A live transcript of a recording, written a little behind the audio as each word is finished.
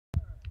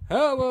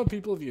Hello,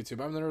 people of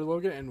YouTube. I'm the Nerd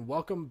Logan, and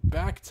welcome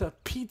back to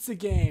Pizza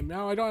Game.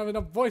 Now, I don't have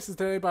enough voices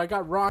today, but I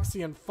got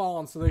Roxy and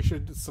Fallen, so they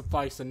should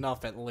suffice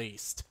enough at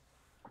least.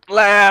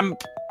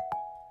 Lamp!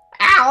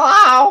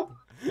 Ow!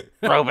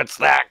 Robot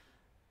snack!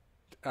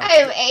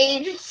 I've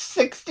aged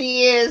 60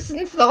 years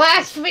since the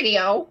last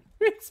video.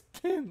 It's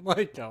been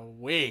like a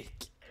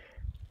week.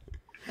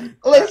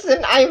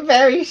 Listen, I'm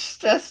very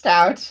stressed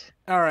out.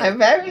 Alright. I'm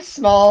very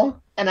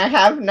small, and I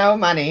have no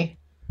money.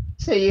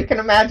 So you can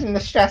imagine the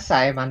stress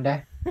I am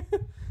under.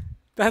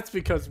 That's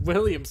because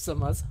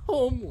Williamson's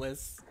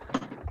homeless.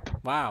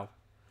 Wow.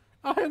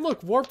 Oh, hey,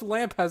 look, Warped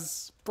Lamp has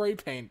spray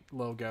paint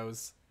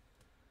logos.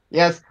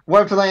 Yes,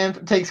 Warped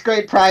Lamp takes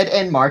great pride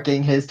in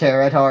marking his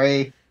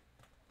territory.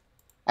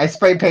 I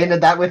spray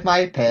painted that with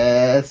my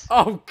piss.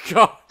 Oh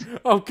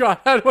god,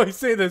 how do I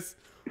say this?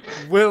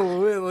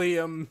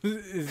 William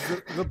is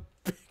the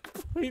big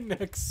boy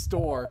next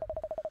door.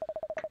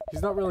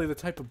 He's not really the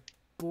type of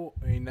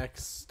boy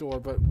next door,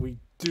 but we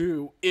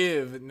do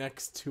live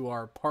next to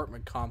our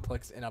apartment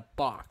complex in a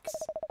box.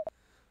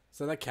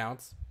 So that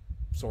counts.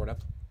 Sort of.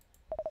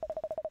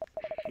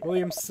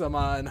 William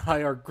Sama and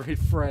I are great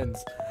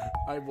friends.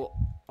 I will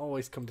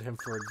always come to him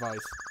for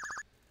advice.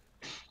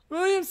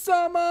 William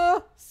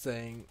Sama!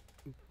 Say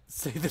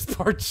this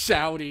part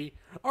shouty.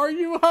 Are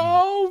you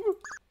home?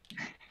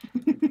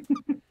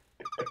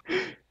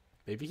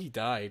 Maybe he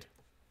died.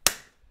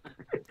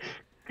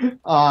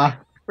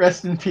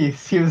 Rest in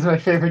peace. He was my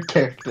favorite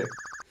character.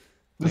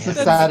 This is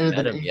sadder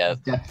than him,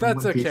 death.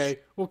 That's okay.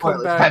 We'll come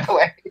Spoilers, back. by the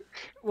way.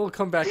 We'll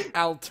come back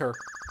alter.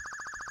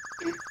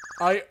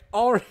 I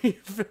already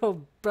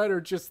feel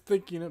better just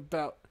thinking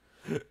about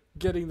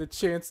getting the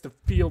chance to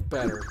feel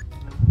better.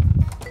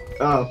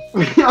 Oh,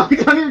 we don't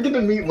even get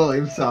to meet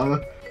William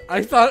Sama.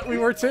 I thought we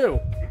were too.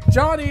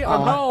 Johnny,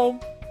 I'm home.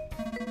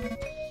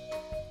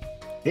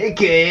 Hey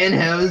Ken,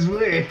 how's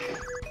work?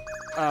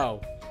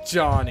 Oh,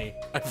 Johnny.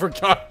 I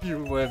forgot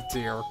you lived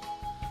here.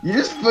 You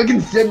just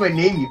fucking said my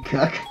name, you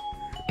cuck.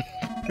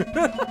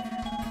 I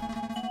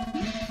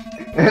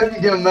hope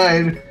you don't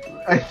mind.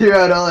 I threw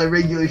out all our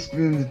regular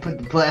spoons and put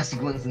the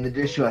plastic ones in the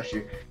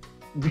dishwasher.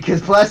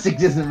 Because plastic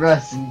doesn't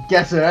rust, and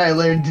guess what I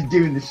learned to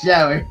do in the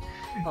shower?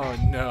 Oh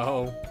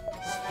no.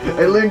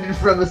 I learned it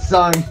from a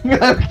song.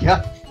 Oh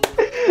god.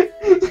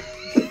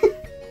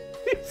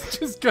 He's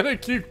just gonna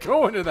keep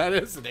going to that,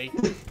 isn't he?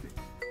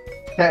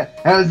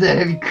 How's that?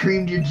 Have you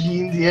creamed your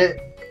jeans yet?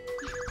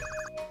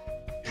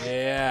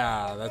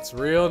 Yeah, that's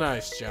real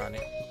nice, Johnny.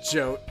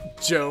 Joe.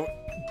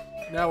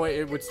 No, wait,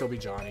 it would still be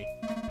Johnny.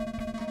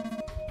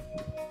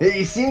 Hey,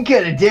 you seem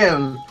kinda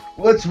down.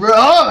 What's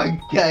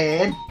wrong,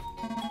 Cayenne?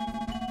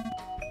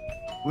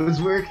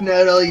 Was work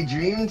not all you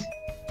dreamed?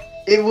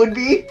 It would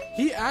be?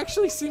 He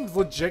actually seems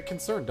legit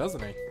concerned,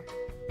 doesn't he?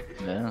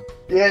 Yeah.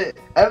 Yeah,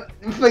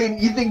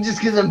 you think just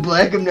because I'm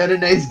black I'm not a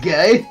nice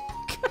guy?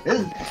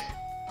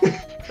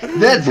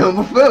 That's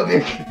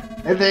homophobic,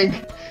 I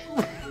think.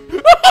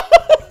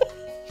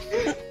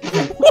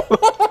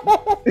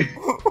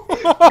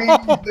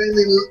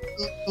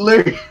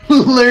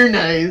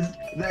 Learnized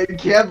that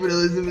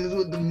capitalism is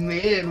what the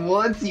man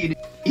wants you to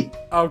be.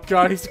 Oh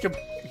god,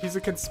 he's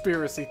a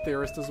conspiracy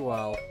theorist as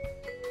well.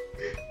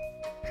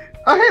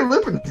 Oh hey,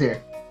 Lupin's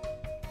here.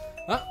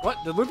 Huh? What?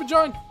 Did Lupin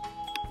join?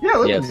 Yeah,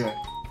 Lupin's Yes.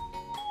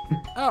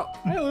 here. Oh,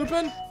 hey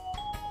Lupin.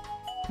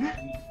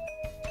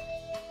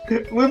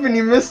 Lupin,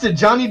 you missed it.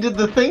 Johnny did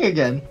the thing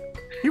again.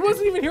 He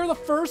wasn't even here the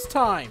first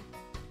time.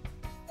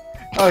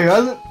 Oh, he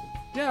wasn't?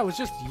 Yeah, it was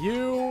just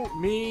you,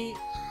 me,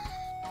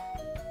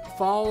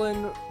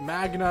 Fallen,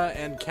 Magna,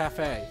 and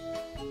Cafe.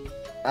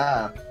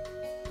 I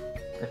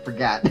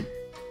forgot.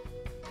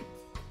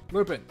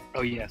 Lupin,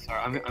 Oh yeah,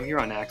 sorry, I'm here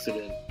on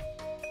accident.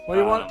 what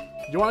do you want?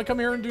 You want to come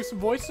here and do some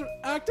voice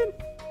acting?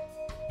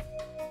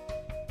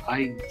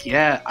 I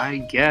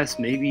guess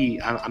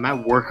maybe I'm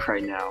at work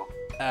right now.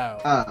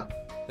 Oh,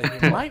 then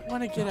you might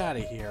want to get out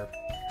of here.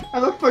 How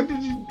the fuck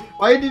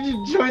why did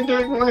you join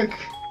during work?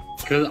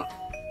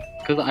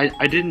 Cause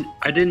I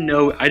didn't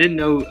know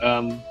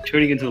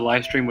tuning into the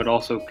live stream would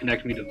also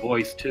connect me to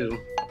voice too.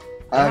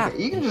 Yeah.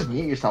 Okay, you can just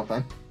mute yourself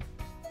then.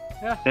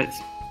 That's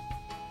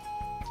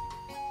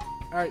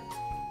Alright.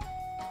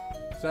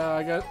 So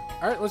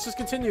alright, let's just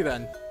continue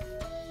then.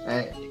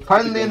 Alright,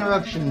 pardon the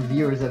interruption,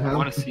 viewers at I home.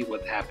 want to see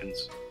what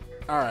happens.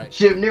 Alright.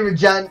 Should have never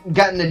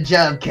gotten a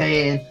job,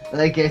 Cayenne,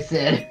 like I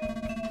said.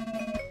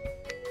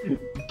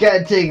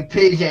 Gotta take a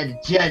page out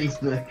of Johnny's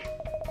book.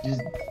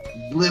 Just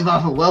live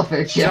off of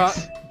welfare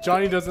checks.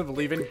 Johnny doesn't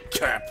believe in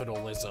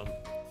capitalism.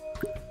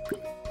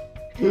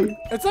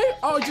 It's like,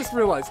 oh, I just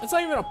realized, it's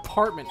not even an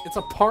apartment, it's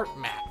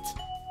apartment.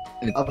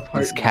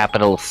 It's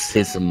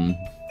capitalism.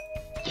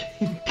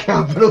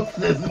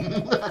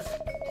 Capitalism.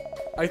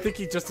 I think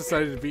he just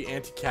decided to be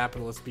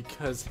anti-capitalist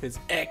because his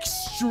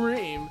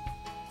extreme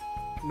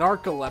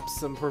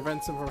narcolepsy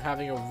prevents him from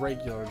having a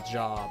regular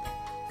job.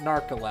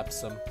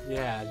 Narcolepsy.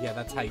 Yeah,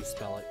 that's how you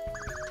spell it.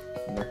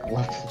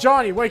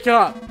 Johnny, wake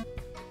up!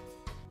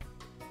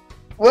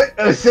 What?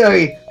 Oh,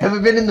 sorry. Have I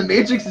been in the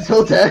Matrix this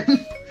whole time?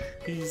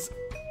 He's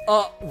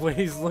When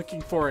he's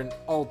looking for an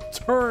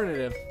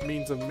alternative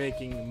means of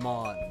making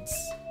mons.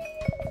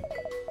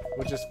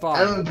 Which is fine.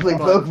 I don't play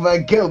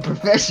Pokemon Go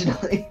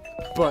professionally.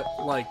 But,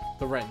 like,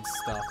 the rent and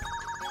stuff.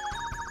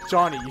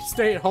 Johnny, you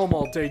stay at home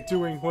all day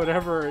doing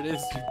whatever it is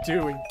you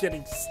do and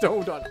getting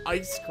stoned on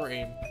ice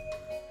cream.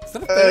 Is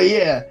that a thing? Oh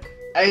yeah,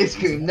 ice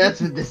cream, that's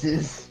what this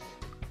is.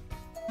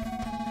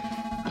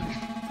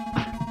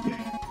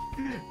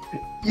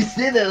 You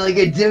say that like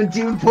I don't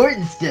do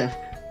important stuff.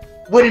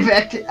 When in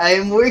fact, I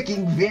am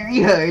working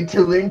very hard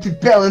to learn to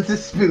balance a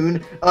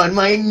spoon on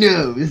my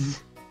nose.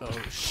 Oh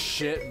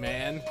shit,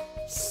 man.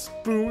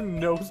 Spoon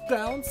nose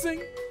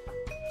balancing?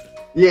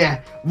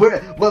 Yeah,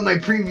 well, my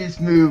previous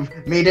move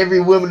made every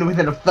woman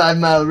within a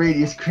 5-mile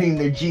radius cream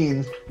their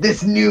jeans.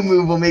 This new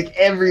move will make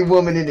every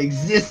woman in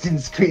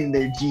existence cream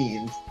their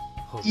jeans.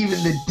 Oh,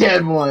 Even the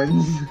dead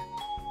ones.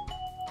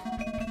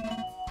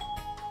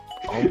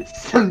 Oh.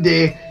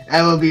 Someday,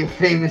 I will be a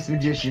famous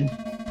magician.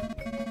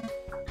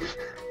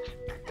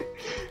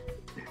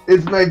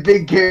 It's my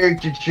big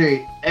character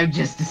trait. I've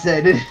just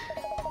decided.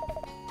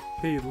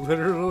 He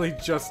literally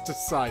just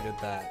decided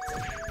that.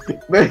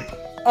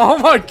 But Oh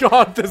my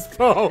god, this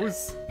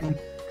pose!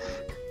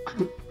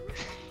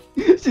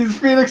 she's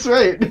Phoenix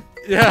Wright.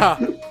 Yeah.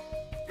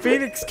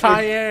 Phoenix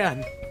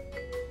Cayenne.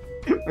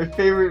 My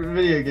favorite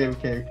video game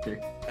character.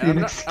 And I'm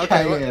Phoenix not-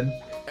 okay,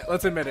 Cayenne.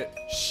 Let's admit it.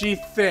 She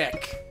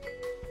thick.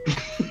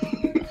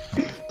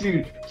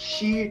 Dude,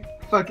 she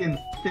fucking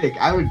thick.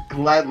 I would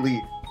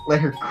gladly let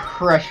her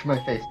crush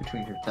my face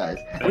between her thighs.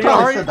 I We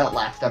probably already- said that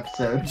last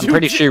episode. I'm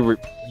pretty sure.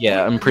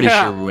 Yeah, I'm pretty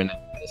Yeah. sure we went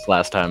this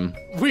last time.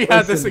 We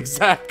had this Listen.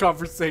 exact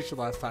conversation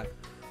last time.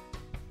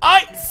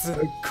 Ice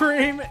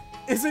cream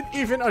isn't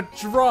even a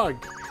drug.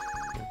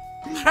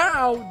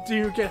 How do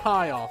you get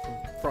high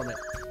from it?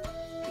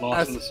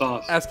 Lost in the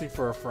sauce. Asking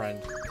for a friend.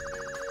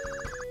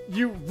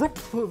 You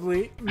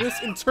repeatedly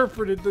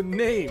misinterpreted the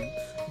name.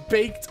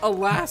 Baked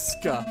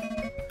Alaska.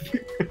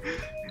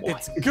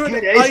 It's good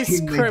good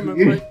ice my cream,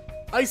 dude. my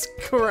ice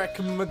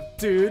cream, my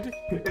dude.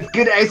 It's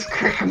good ice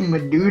cream, my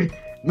dude.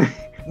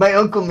 My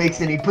uncle makes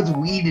it. He puts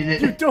weed in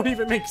You it. don't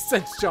even make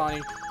sense,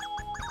 Johnny.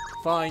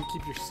 Fine,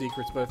 keep your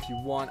secrets, but if you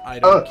want, I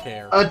don't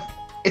care.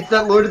 It's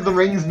that Lord of the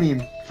Rings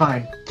meme.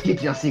 Fine,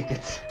 keep your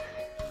secrets.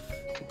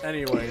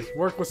 Anyways,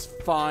 work was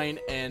fine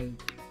and...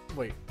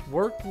 Wait,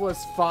 work was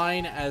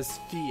fine as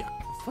fiat.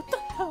 What the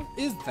hell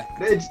is that?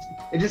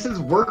 It just says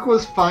work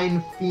was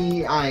fine,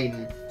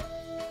 fine.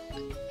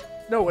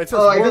 No, it says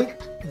Oh, I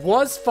work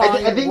was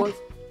fine, I think-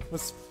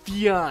 was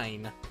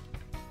fine.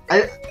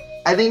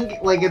 I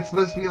think like it's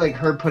supposed to be like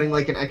her putting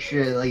like an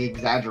extra like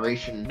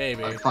exaggeration.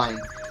 Maybe. On fine.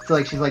 So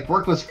like she's like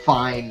work was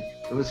fine.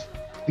 It was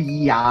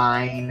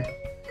fine.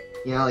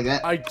 You know, like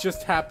that. I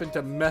just happened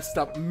to messed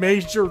up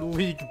Major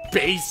League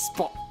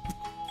Baseball.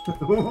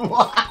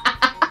 What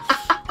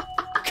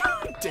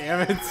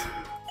Damn it.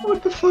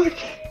 the fuck?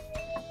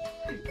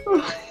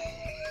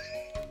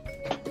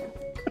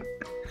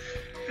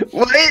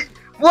 What?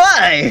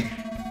 Why?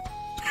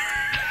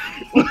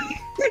 What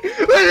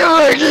the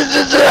fuck is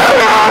this?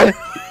 Yeah.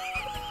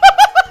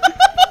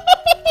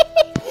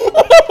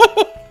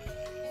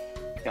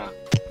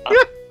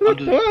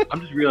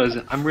 I'm just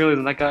realizing. I'm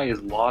realizing that guy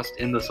is lost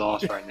in the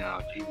sauce right now.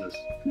 Jesus.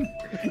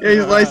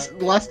 Yeah, he's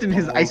lost in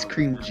his ice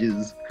cream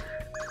jizz.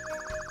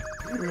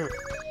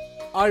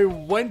 I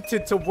went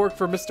to work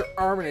for Mr.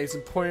 Armanez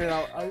and pointed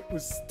out I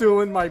was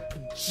still in my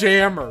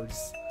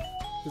pajamas.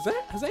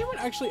 Has anyone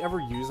actually ever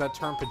used that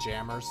term,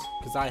 pajamas?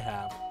 Because I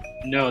have.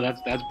 No,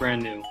 that's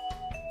brand new.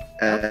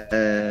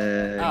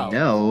 Oh.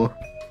 No.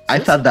 I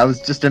thought that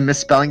was just a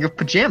misspelling of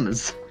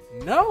pajamas.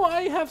 No,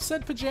 I have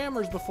said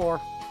pajamas before.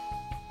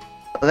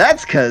 Well,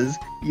 that's because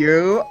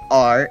you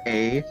are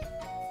a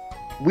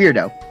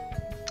weirdo.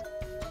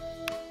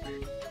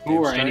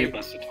 Who are Damn any straight. of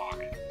us to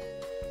talk?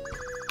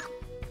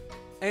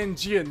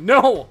 And you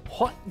know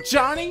what,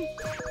 Johnny?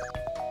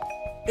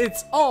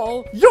 It's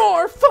all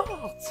your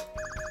fault!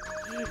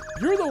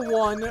 You're the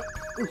one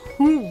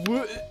who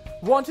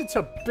wanted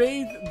to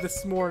bathe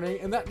this morning,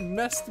 and that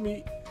messed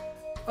me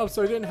up,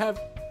 so I didn't have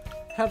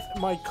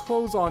my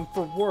clothes on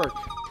for work.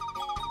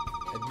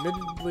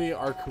 Admittedly,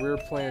 our career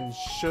plan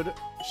shouldn't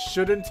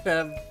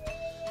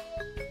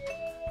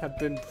have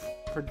been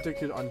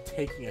predicted on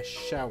taking a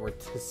shower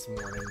this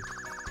morning.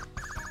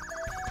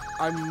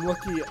 I'm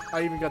lucky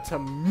I even got to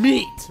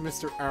meet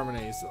Mr.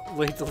 Armanez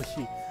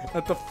lately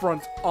at the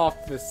front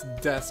office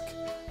desk.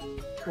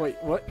 Wait,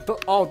 what?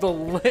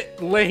 The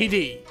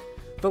lady!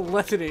 The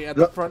lady at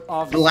the front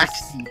office.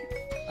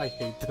 I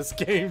hate this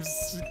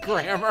game's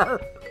grammar.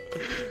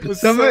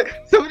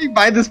 Somebody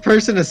buy this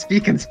person a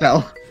speak and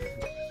spell.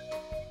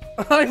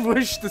 I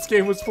wish this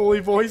game was fully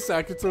voice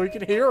acted so we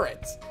could hear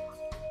it.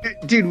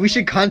 Dude, we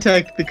should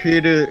contact the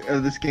creator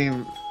of this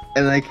game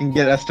and they can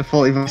get us to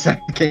fully voice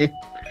act the game.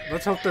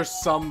 Let's hope there's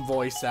some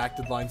voice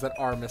acted lines that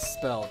are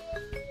misspelled.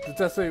 The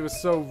Destiny was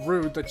so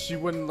rude that she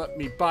wouldn't let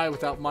me buy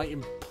without my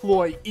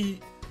employer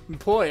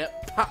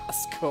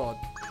passcode.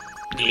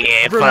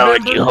 Yeah,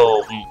 followed you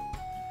home.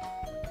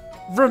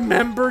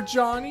 Remember,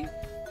 Johnny?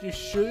 You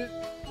shouldn't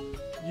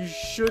you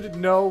should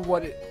know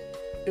what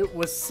it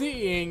was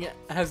seeing,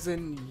 as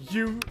in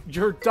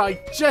your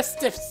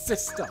digestive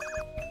system.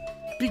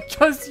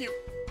 Because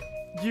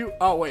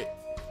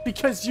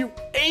because you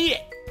ate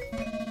it.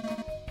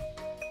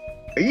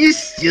 Are you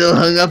still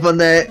hung up on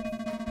that?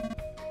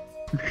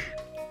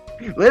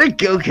 Let it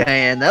go,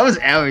 Cayenne. That was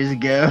hours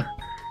ago.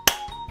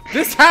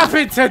 This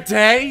happened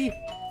today.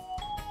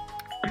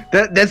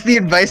 That's the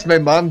advice my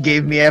mom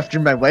gave me after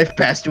my wife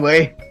passed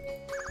away.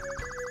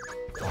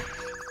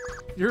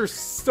 You're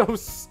so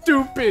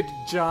stupid,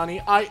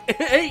 Johnny. I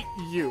hate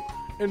you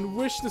and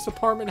wish this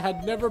apartment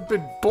had never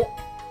been built.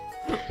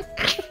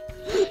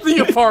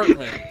 The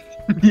apartment.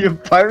 The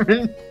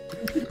apartment?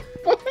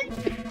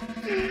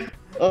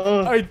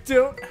 I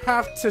don't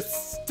have to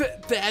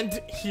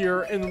stand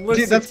here and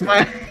listen. Dude, that's to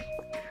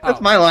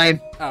my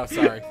line. Oh,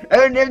 sorry. I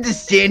don't have to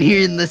stand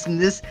here and listen to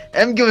this.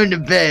 I'm going to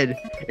bed.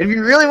 And if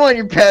you really want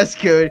your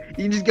passcode,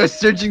 you can just go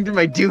searching through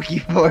my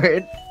dookie for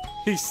it.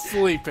 He's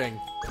sleeping.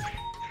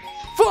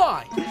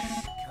 Fine.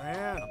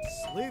 Man, I'm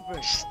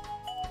sleeping.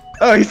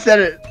 Oh, he said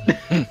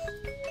it.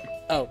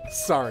 Oh,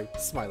 sorry.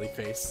 Smiley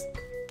face.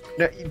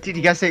 No, dude,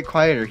 you gotta say it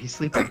quieter. He's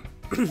sleeping.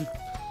 Sorry.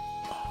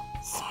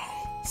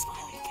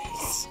 Smiley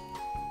face.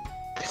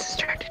 This is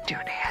turned into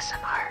an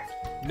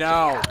ASMR.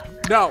 No.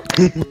 No.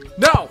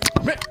 No.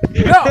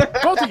 No.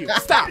 Both of you,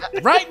 stop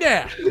right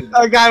now.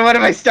 Oh God, what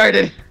have I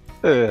started?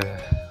 Come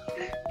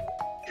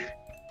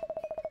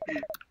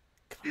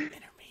on,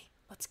 enter me.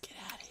 Let's get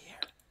out of here.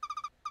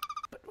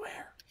 But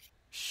where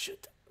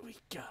should we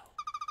go?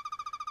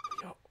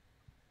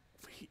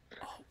 We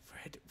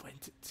already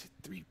went to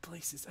 3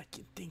 places I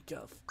can think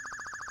of.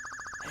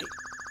 Hey,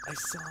 I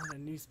saw in a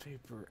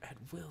newspaper at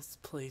Will's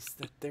place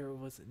that there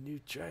was a new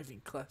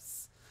driving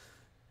class.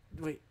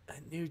 Wait, a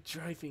new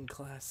driving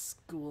class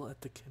school at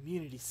the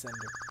community center.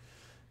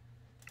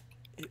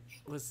 It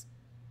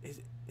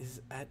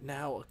is at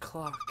now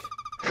o'clock.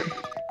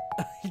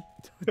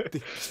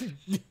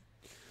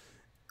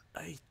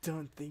 I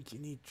don't think you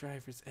need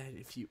driver's ed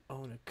if you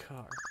own a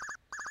car.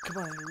 Come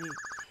on, Henry.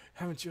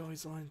 Haven't you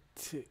always wanted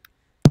to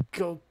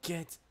go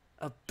get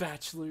a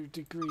bachelor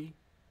degree?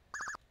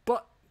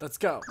 But let's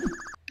go.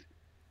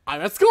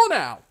 I'm at school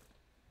now.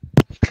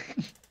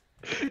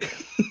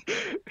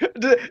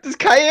 Does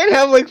Cayenne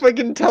have like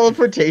fucking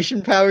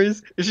teleportation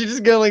powers? Is she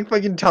just gonna like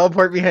fucking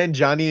teleport behind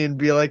Johnny and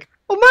be like,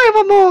 "Omae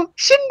wa mo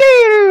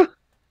shinderu," and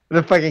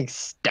then fucking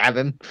stab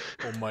him?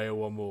 Omae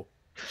wa mo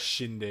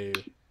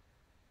shinderu.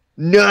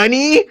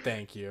 Nani?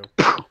 Thank you.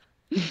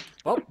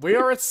 Well, we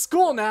are at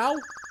school now.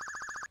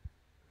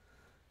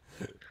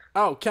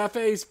 Oh,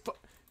 cafes.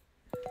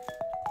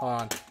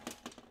 Hold on.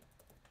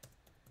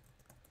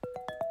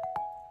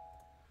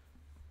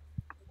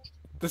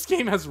 This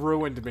game has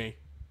ruined me.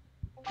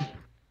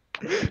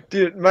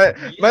 Dude, my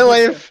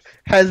life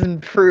has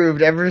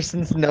improved ever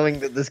since knowing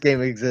that this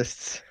game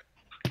exists.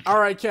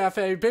 Alright,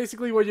 Cafe.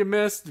 Basically what you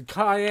missed,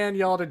 Cayenne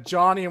yelled at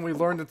Johnny and we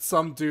learned that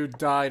some dude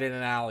died in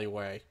an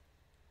alleyway.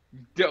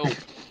 Dope.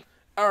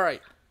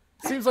 Alright.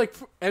 Seems like...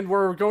 And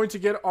we're going to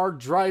get our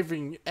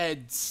driving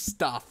ed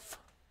stuff.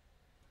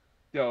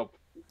 Dope.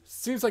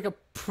 Seems like a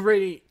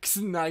pretty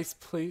nice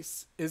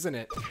place, isn't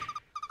it?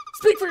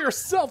 Speak for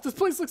yourself! This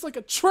place looks like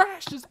a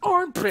trash's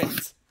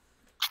armpit!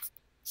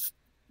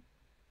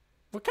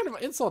 What kind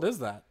of insult is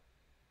that?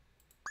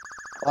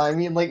 Well, I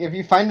mean, like, if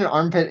you find an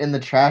armpit in the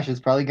trash, it's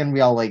probably gonna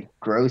be all, like,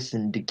 gross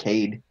and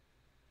decayed.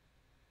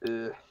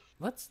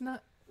 Let's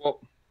not...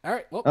 Well,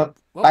 Alright, well... Oh,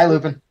 well, bye,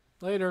 Lupin.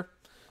 Later.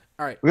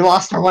 Alright. We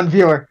lost our one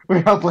viewer.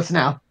 We're helpless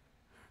now.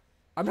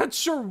 I'm not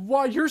sure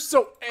why you're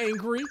so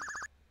angry.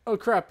 Oh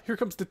crap, here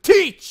comes the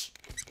teach!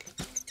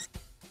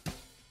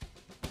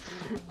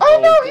 Oh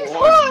no, he's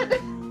hot!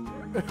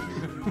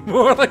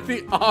 More like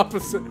the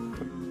opposite.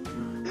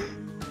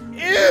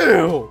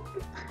 Ew!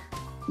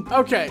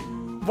 Okay,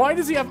 why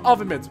does he have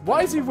oven mitts?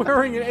 Why is he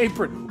wearing an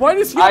apron? Why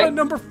does he have a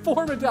number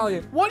 4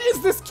 medallion? What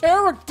is this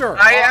character?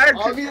 I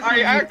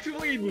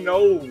actually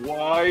know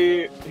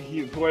why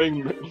he's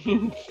wearing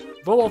mittens.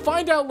 But we'll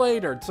find out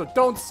later, so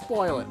don't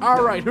spoil it.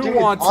 Alright, who Dude,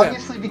 wants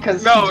obviously him?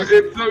 because No,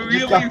 he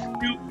just-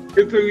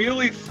 it's a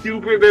really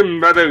stupid and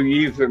meta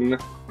reason.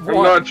 I'm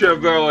What? not sure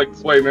if I'll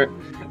explain it.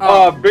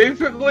 Oh.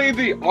 Basically,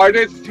 the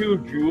artist who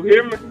drew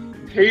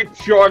him hates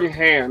strong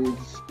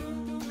hands,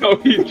 so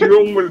he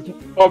drew him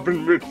with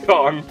oven mitts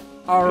on.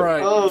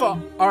 Alright,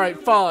 Oh. alright,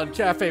 Fallen,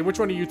 Cafe, which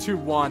one of you two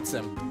wants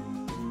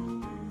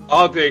him?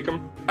 I'll take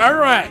him.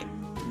 Alright!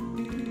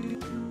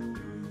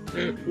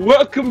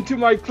 Welcome to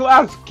my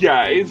class,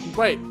 guys.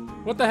 Wait,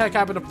 what the heck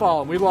happened to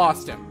Fallen? We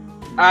lost him.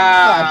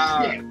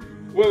 shit.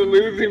 We're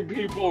losing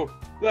people.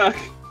 Look.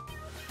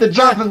 They're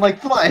dropping like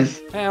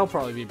flies. Hey, he'll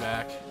probably be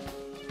back.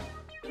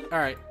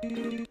 Alright.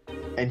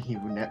 And he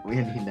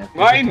never.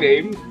 My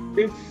name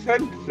is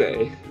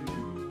Sensei.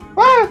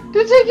 Wow,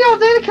 did it take you all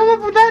day to come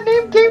up with that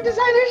name, game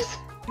designers?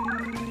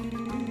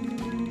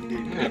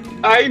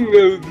 I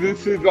know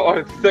this is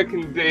our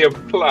second day of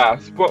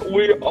class, but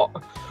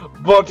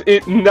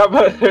it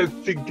never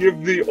hurts to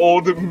give the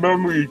old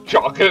memory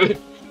jogger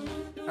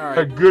a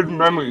Alright. good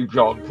memory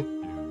jog.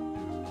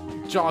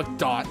 Jog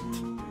dot.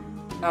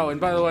 Oh, and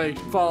by the way,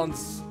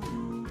 Fallen's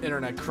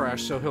internet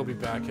crashed, so he'll be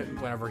back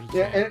whenever he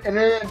can.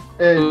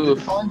 Yeah,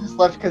 Fallen just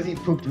left because he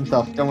pooped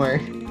himself. Don't worry.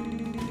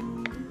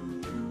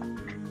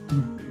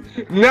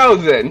 Now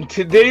then,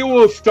 today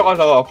we'll start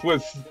off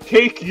with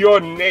take your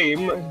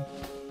name,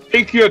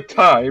 take your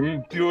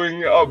time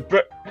doing a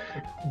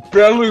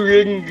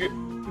bellering.er.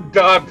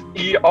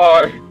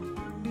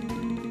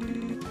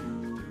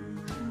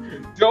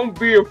 Don't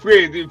be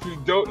afraid if you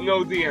don't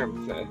know the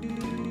answer.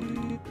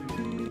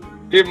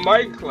 In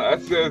my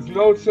class, there's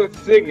no such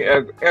thing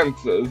as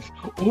answers,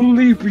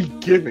 only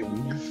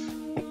beginnings.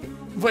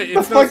 Wait,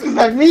 What the fuck does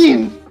that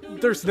mean?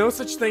 There's no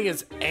such thing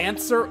as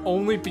answer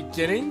only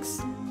beginnings?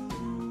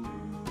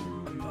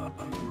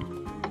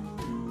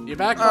 You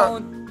back,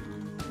 Colin?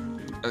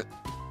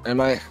 Am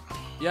I?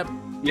 Yep.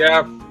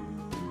 Yeah.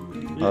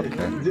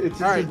 Okay. It's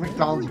just Alright.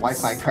 McDonald's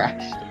Wi-Fi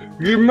crashed.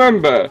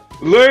 Remember,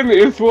 learn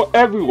is for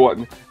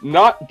everyone,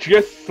 not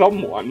just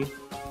someone.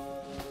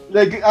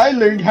 Like, I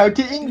learned how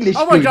to English.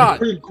 Oh my god!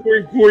 Wink,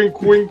 wink,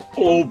 wink, wink,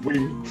 all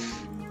winks.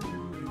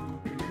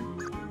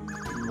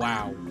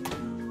 Wow.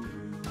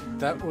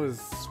 That was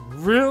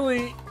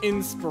really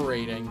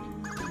inspirating.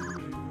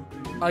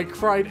 I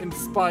cried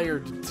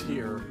inspired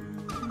tear.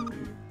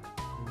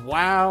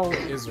 Wow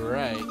is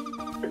right.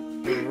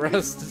 The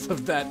rest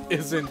of that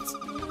isn't.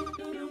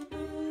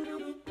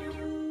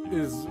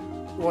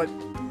 What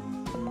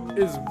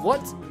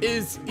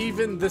is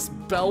even this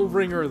bell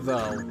ringer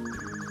though?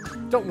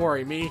 Don't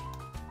worry me.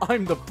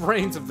 I'm the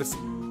brains of this.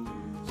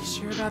 You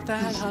sure about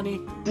that,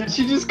 honey? Did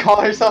she just call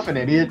herself an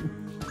idiot?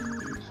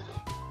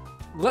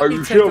 Let Are me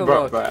you take sure a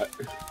about look.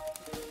 that?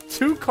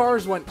 2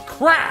 cars went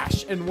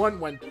crash and 1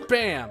 went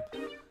bam.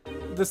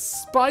 The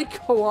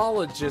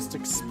spikeologist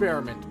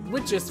experiment.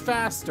 Which is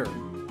faster?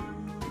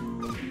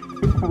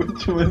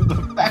 Which was the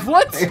fact?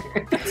 What?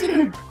 That's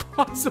an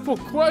impossible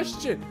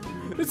question.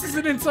 This is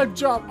an inside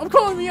job. I'm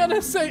calling the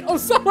NSA.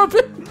 Osama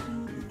bin.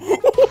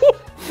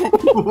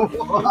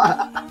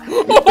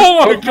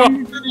 Oh my god.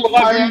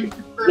 I am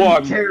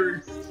One.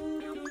 terrorist.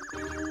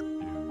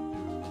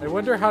 I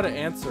wonder how to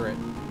answer it.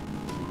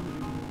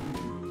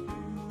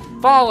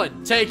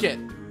 Fallen, take it.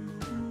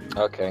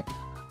 Okay.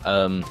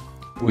 Well,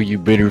 you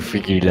better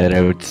figure that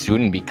out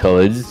soon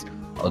because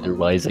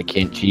otherwise I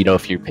can't cheat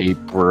off your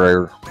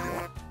paper.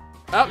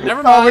 Oh,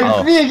 never Oh, mind.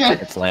 it's me again.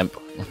 It's lamp.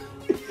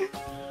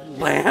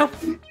 Lamp?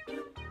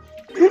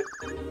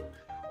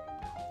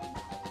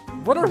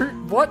 What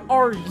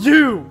are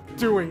you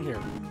doing here?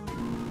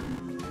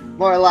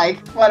 More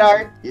like, what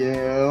are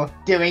you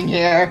doing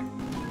here?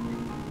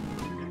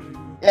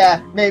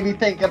 Yeah, maybe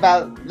think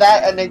about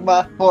that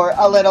enigma for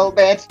a little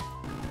bit.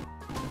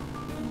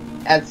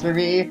 As for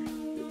me,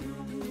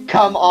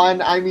 come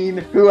on, I mean,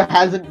 who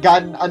hasn't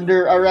gotten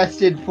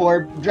arrested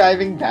for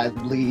driving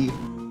badly?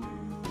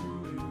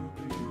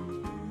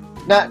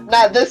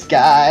 Not this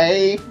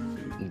guy.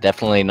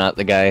 Definitely not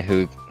the guy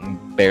who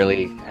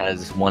barely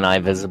has one eye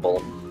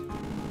visible.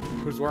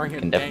 Who's wearing a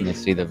Can definitely tank?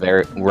 see the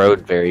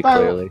road very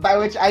clearly. By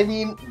which I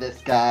mean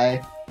this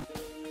guy.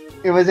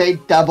 It was a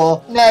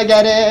double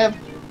negative.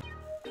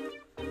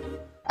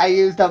 I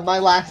used up my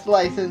last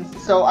license,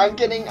 so I'm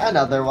getting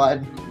another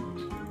one.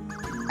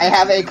 I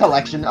have a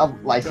collection of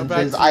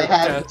licenses to I your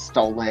have desk.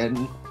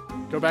 stolen.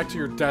 Go back to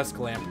your desk,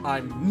 Lamp.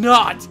 I'm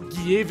not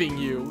giving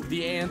you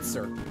the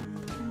answer.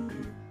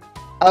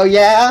 Oh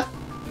yeah?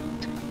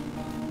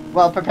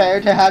 Well,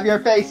 prepare to have your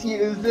face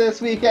used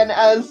this weekend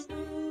as...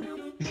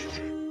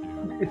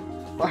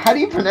 How do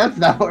you pronounce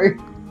that word?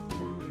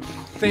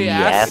 The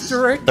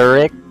asterisk?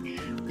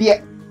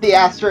 The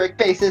asterisk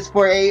basis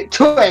for a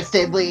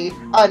twistedly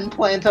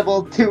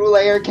unplantable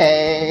 2-layer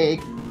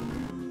cake.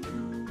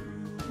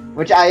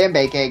 Which I am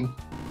baking.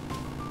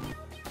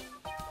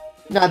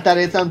 Not that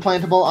it's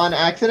unplantable on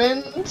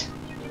accident.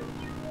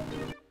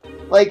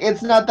 Like,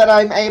 it's not that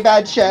I'm a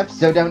bad chef,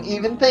 so don't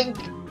even think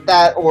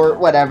that or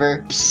whatever.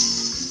 And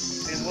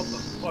what the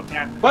fuck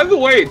happened? By the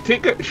way,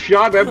 take a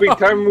shot every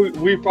time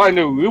we find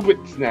a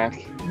Rubik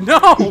snack.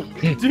 No!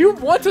 Do you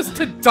want us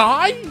to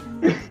die?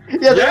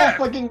 Yeah, Yeah.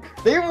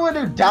 they would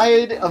have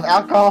died of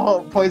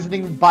alcohol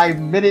poisoning by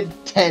minute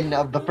 10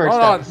 of the first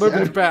Hold on, episode.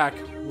 Lupin's back.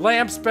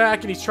 Lamp's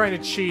back and he's trying to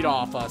cheat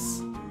off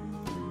us.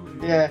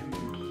 Yeah.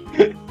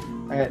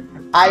 Alright.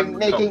 I'm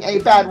making a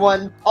bad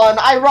one on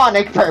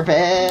ironic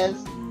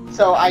purpose.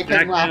 So I can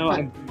Back laugh now,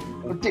 at...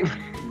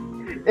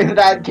 If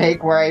that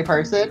cake were a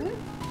person,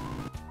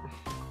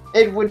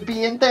 it would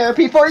be in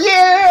therapy for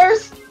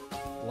years!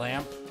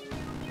 Lamp?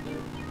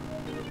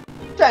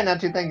 Try not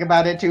to think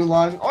about it too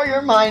long, or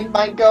your mind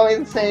might go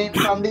insane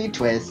from the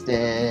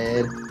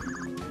twisted.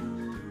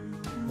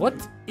 What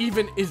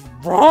even is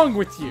wrong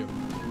with you?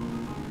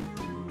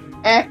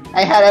 I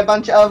had a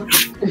bunch of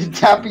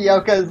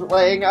tapiocas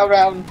laying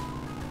around.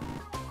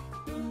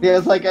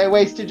 Feels like a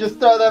waste to just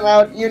throw them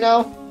out, you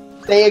know?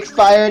 They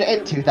expired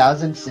in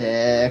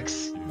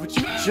 2006. Would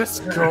you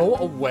just go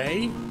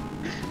away?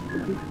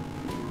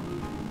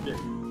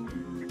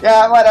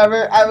 Yeah,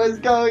 whatever. I was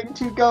going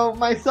to go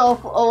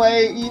myself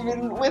away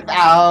even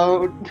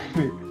without...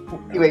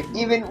 Wait,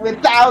 even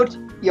without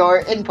your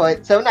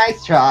input, so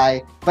nice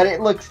try. But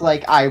it looks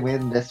like I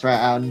win this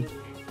round.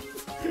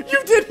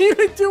 You didn't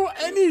even do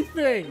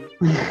anything!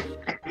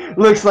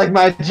 Looks like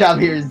my job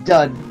here is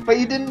done, but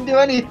you didn't do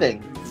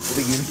anything.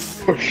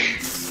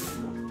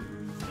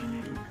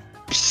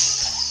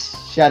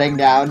 Shutting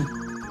down.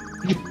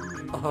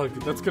 Ugh,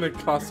 that's gonna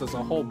cost us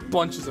a whole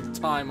bunches of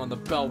time on the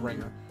bell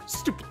ringer.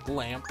 Stupid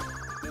lamp.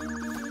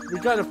 We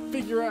gotta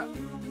figure out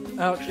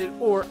it,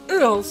 or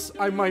else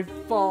I might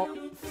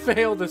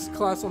fail this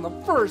class on the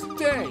first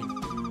day.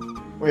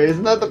 Wait,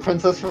 isn't that the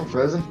princess from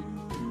Frozen?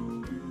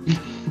 I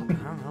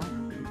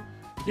don't know.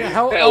 Yeah,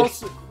 how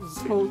else is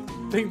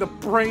holding the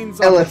brains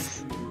on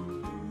Ellis.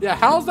 Yeah,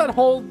 how's that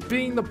whole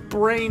being the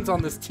brains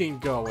on this team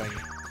going?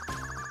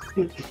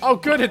 Oh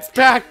good, it's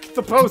back!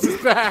 The pose is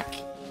back!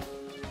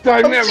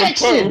 Dynamic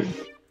pose!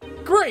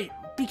 Great!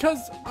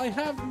 Because I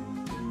have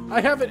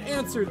an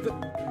answer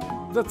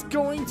that's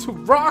going to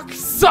rock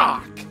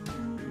sock!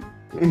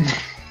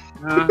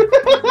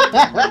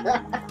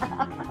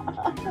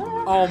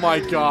 Oh my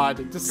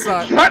god,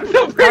 decide. Set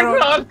the paper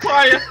on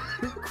fire!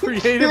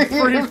 Creative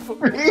free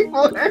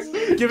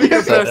giving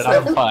your Set best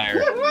it on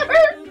fire.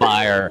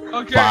 Fire.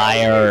 Okay.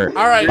 Fire.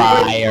 Alright,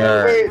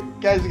 Fire. Wait,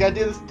 guys, we gotta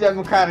do this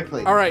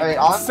democratically. Alright,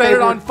 on set it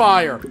paper. on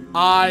fire.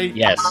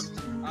 Yes.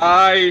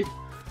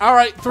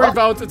 Alright, 3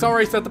 votes, it's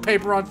already set the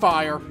paper on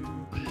fire.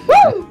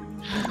 Woo!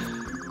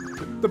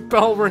 The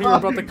bell ringer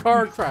about the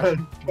car crash.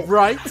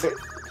 Right?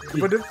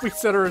 But if we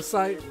set our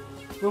assignment,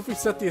 what if we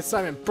set the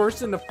assignment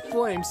burst into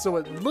flames so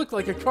it looked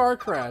like a car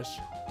crash?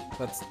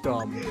 That's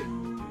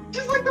dumb.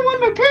 Just like the one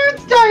my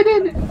parents died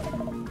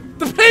in!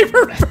 The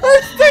paper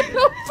burst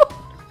into flames!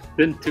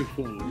 Been too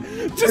full.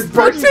 Just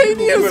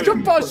spontaneous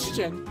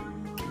combustion!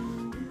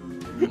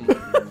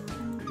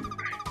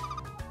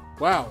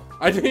 Wow,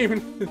 I didn't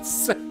even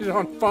set it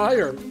on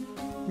fire.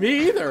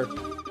 Me either.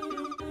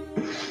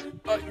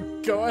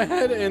 Go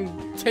ahead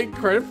and take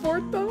credit for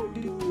it though?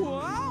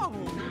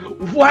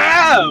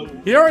 Wow!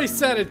 He already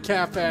said it,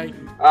 Cafe.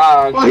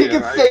 Well, he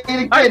can say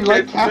it I again,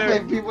 let missed Cafe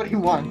it. be what he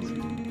wants.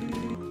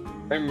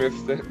 I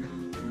missed it.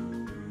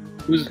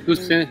 Who's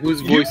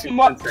voicing You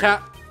must. Sensei?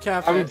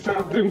 Cafe. I'm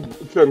sensing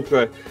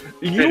Sensei.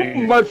 You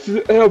must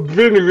have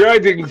been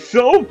writing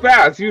so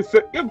fast you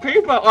set your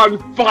paper on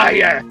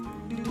fire!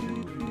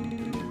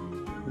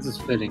 This is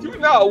fitting. Do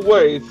not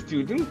worry,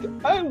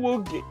 student. I will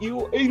get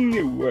you a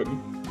new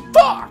one.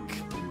 Fuck!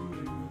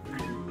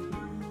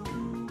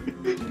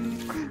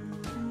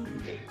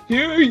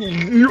 Here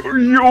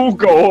you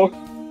go.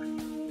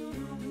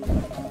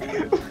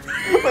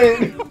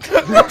 Wait.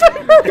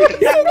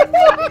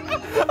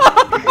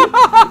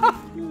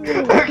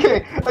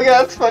 okay,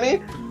 that's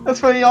funny. That's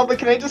funny, y'all, but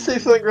can I just say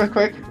something real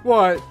quick?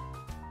 What?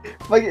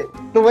 Like,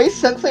 the way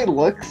Sensei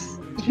looks,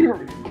 he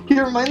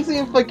reminds me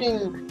of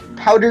fucking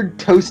Powdered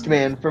Toast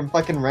Man from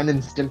fucking Ren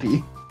and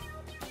Stimpy.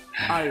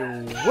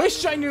 I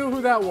wish I knew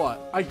who that was.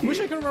 I wish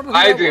I could remember who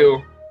I that do.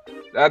 was.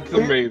 That's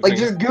amazing. Like,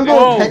 just Google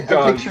Oh, a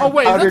done. picture Oh of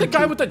wait, is that the Powdered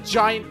guy To- with the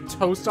giant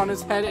toast on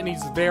his head and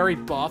he's very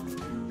buff?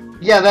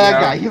 Yeah, that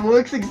Yeah. guy. He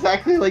looks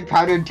exactly like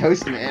Powdered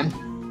Toast Man.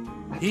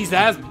 He's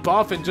as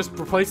buff and just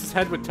replace his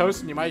head with toast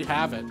and you might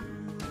have it.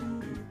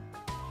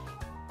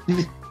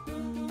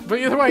 But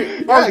either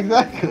way, Yeah,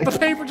 exactly. the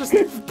paper just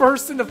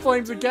burst into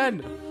flames again.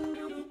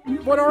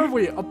 What are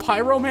we, a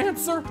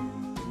pyromancer?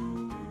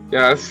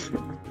 Yes.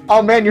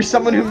 Oh man, you're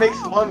someone who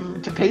makes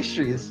love to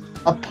pastries.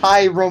 A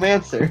pie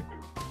romancer.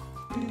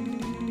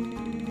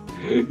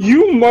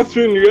 You must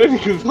have been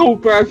writing so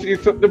fast you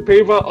set the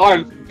paper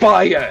on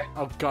fire.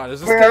 Oh god, is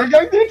this Wait, are we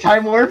going through a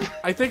time warp?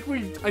 I think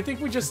we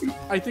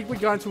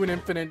got into an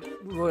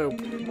infinite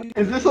loop.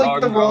 Is this like Oh,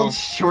 the no. world's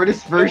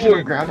shortest version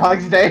of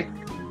Groundhog's Day?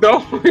 No,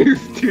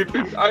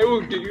 student, I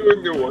will get you a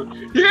new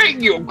one. Here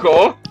you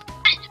go.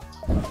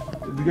 Is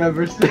the guy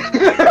versus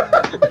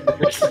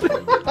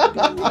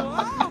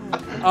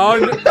Oh,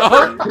 no,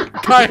 oh,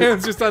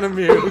 Kyan's just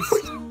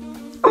unamused.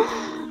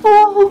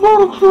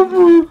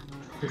 Oh.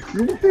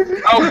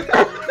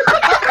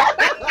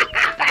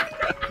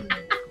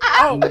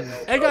 Oh,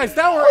 hey guys,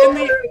 now we're in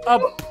the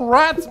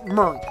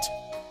Prattmert.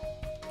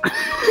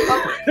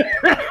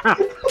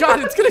 God,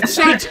 it's gonna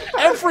change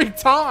every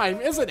time,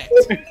 isn't it?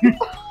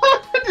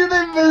 Do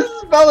they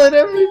misspell it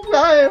every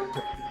time?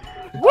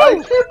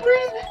 I can't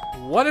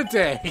breathe. What a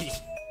day.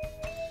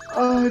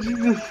 Oh,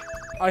 Jesus.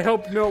 I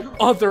hope no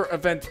other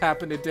event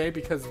happened today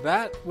because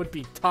that would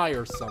be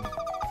tiresome.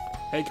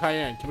 Hey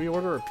Cayenne, can we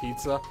order a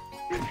pizza?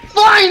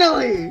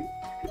 Finally!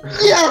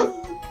 Yes!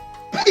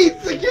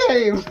 Pizza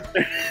game!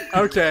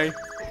 Okay.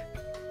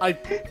 I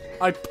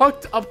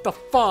pucked up the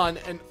fun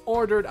and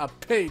ordered a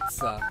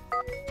pizza.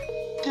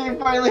 Game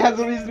finally has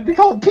a reason to be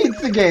called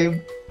Pizza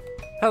Game.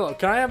 Hello,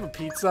 can I have a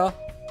pizza?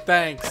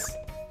 Thanks.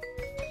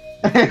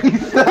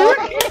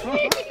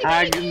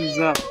 Haggins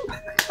up.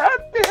 God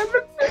damn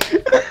it.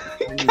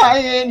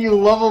 Cayenne, you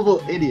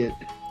lovable idiot.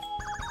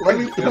 Let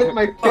me put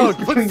my face Oh,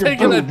 between what's your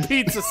taking that boobs.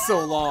 pizza so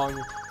long?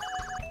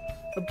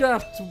 I'm gonna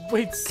have to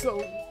wait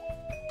so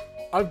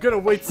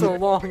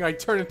long I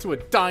turn into a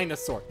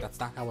dinosaur. That's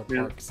not how it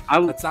Yeah. works. I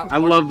That's not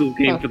love this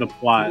game for the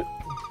plot.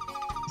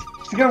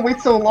 She's gonna wait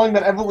so long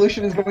that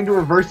evolution is going to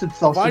reverse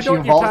itself. Why so she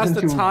don't you evolves pass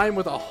the into... time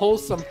with a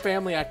wholesome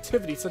family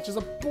activity such as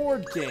a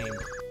board game?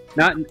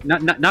 Not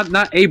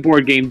a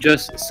board game,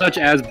 just such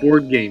as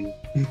board game.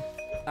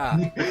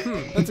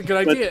 That's a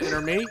good idea,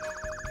 Interme.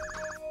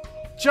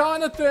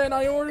 Jonathan,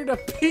 I ordered a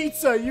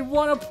pizza. You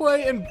want to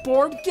play in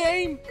board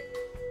game?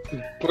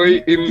 Play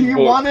in Do you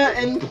wanna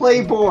and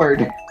play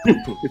board?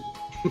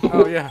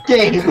 Oh yeah.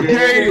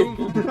 Game.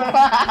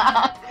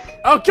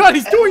 Oh god,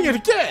 he's doing it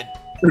again.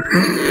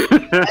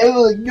 I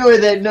will ignore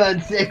that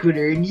non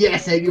sequitur and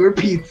yes at your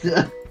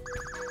pizza.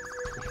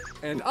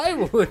 And I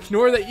will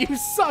ignore that you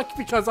suck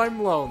because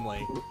I'm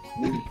lonely.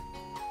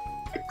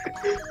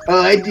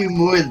 Oh, I do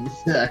more than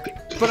suck.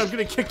 But I'm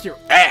gonna kick your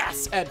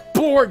ass at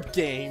board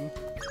game.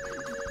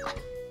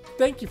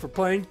 Thank you for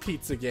playing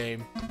pizza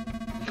game.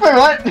 For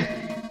what?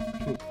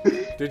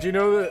 Did you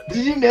know that?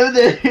 Did you know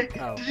that?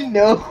 Oh. Did you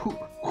know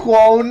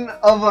one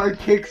of our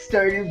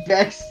Kickstarter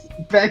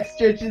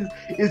backstretches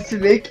is to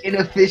make an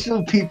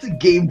official pizza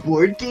game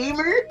board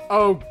gamer?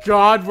 Oh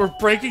god, we're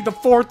breaking the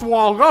fourth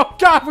wall. Oh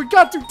god, we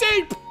got too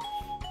deep.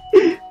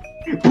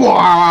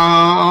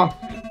 Bwah!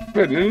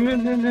 The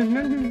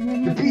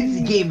the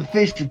pizza game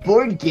official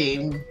board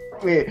game.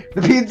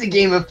 The pizza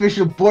game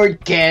official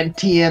board can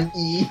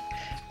TME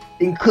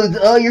includes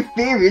all your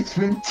favorites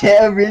from the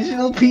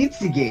original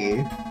pizza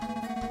game,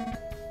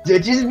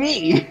 such as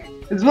me,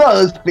 as well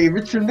as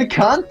favorites from the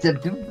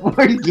concept of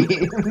board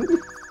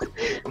games.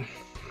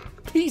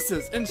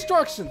 Pieces,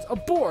 instructions, a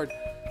board,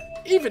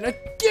 even a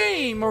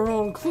game are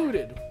all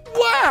included.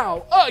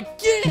 Wow, a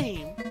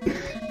game!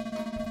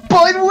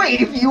 But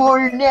wait, if you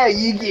order now,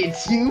 you get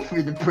 2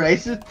 for the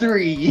price of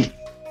 3.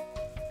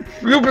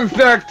 Lupin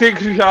Stack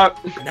takes a shot.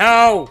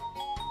 No!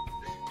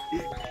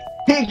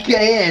 Hey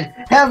Cayenne,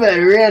 how about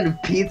a round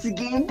of pizza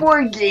game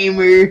board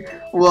gamer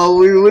while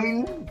we're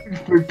waiting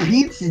for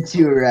pizza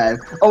to arrive?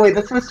 Oh wait,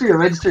 that's supposed to be a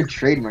registered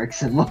trademark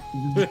symbol.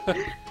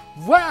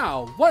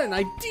 Wow, what an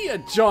idea,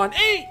 John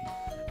 8!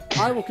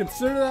 I will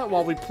consider that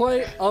while we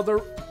play other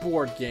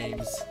board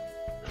games.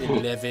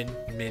 11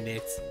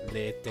 minutes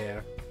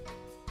later.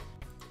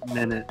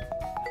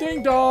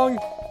 Ding dong!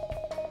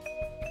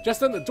 Just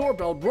then the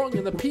doorbell rung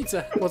and the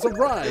pizza was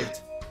arrived.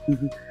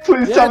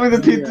 Please Yeah, tell me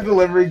the pizza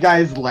delivery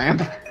guy's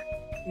lamp.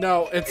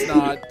 No, it's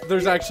not.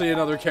 There's actually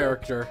another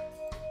character.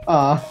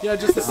 Yeah,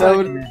 just a that second.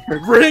 would be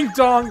perfect. Ring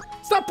dong!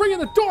 Stop ringing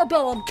the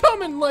doorbell! I'm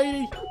coming,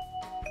 lady!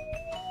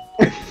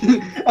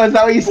 Oh, is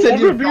that what you said? What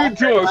You of you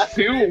to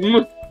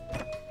assume?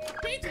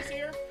 Pizza's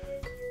here!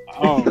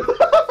 Oh,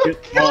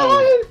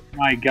 oh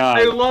my I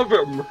god. love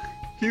him.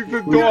 He's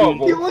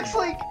adorable. He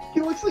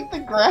looks like the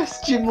grass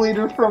gym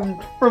leader from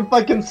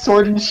fucking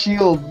Sword and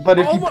Shield, but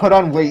if Oh you my- put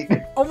on weight.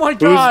 Oh my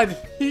god!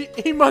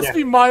 He must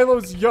be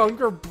Milo's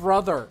younger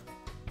brother.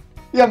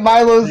 Yeah,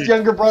 Milo's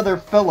younger brother,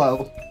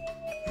 Philo.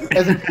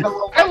 As in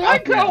Philo.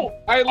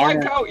 I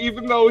like how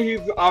even though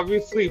he's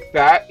obviously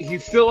fat, he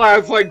still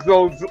has like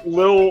those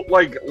little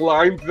like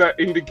lines that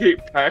indicate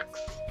pecs.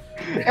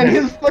 And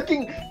his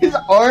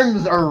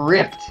arms are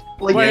ripped.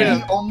 Like Wait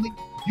he a- only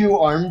do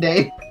arm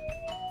day.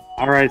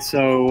 Alright,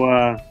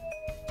 so,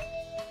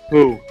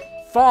 who?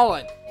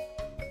 Fallen.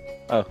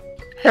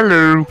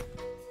 Hello.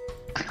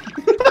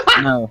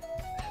 No.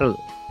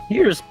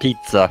 Here's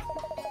pizza.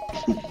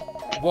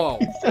 Whoa.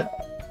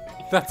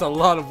 That's a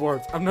lot of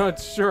words. I'm not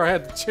sure I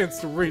had the chance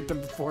to read them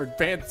before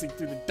advancing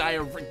through the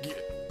diarrhea.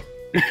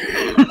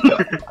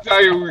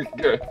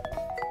 Diarrhea.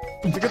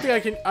 It's a good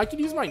thing I can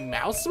use my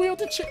mouse wheel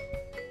to check.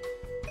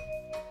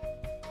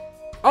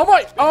 Oh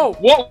my! Oh,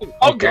 Whoa.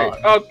 Okay.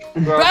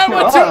 that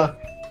one too.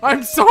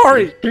 I'm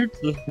sorry.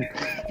 Pizza.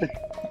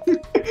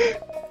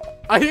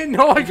 I didn't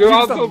know I could You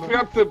use also them.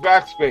 press the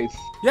backspace.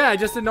 Yeah, I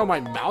just didn't know my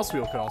mouse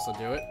wheel could also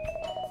do it.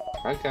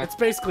 Okay. It's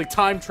basically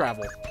time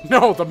travel.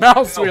 No, the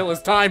mouse wheel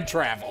is time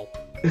travel.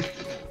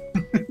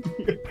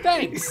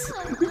 Thanks.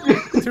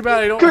 Too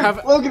bad I don't Quick,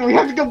 have. Logan, we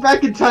have to go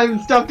back in time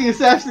and stop the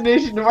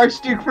assassination of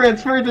Archduke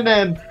Franz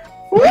Ferdinand.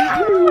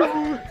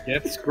 Woo!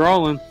 Get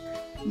scrolling.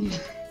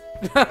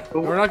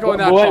 We're not going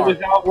that What far.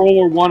 without World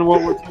War One,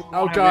 World War Two?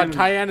 Oh god,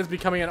 Cayenne is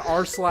becoming an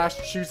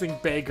r/choosing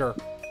beggar.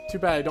 Too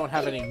bad I don't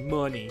have any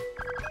money.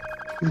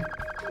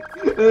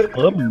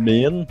 Oh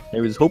man,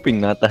 I was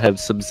hoping not to have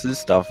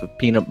subsist off of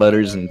peanut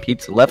butters and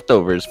pizza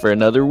leftovers for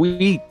another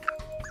week.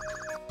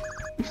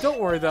 Don't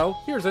worry though,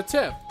 here's a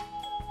tip.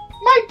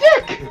 My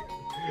dick!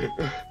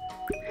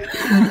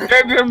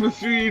 Get him a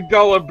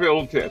 $3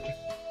 bill tip.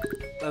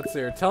 Let's see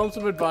here. Tell him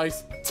some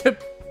advice.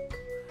 Tip.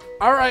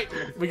 Alright,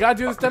 we gotta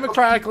do this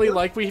democratically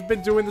like we've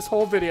been doing this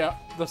whole video,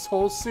 this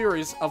whole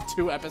series of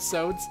 2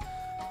 episodes.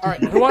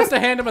 Alright, who wants to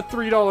hand him a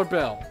 $3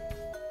 bill?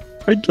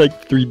 I'd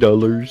like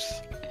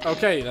 $3.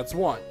 Okay, that's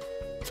 1.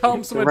 Tell him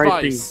It's some the right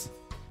advice.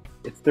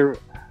 It's the.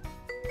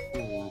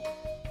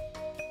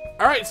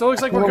 Alright, so it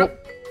looks like we're good.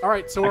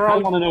 Alright, so we're I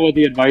all. want to know what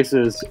the advice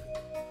is.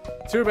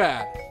 Too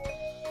bad.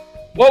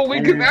 Well,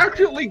 we can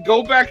actually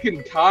go back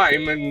in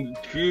time and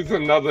choose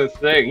another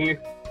thing.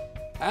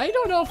 I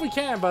don't know if we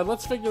can, but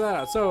let's figure that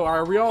out. So,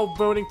 are we all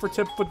voting for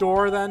Tip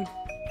Fedora then?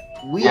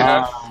 We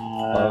Yes.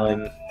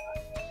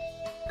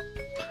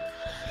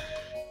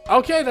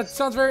 Okay, that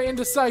sounds very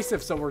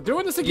indecisive, so we're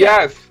doing this again.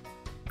 Yes.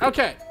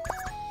 Okay.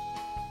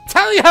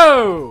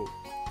 Tally-ho!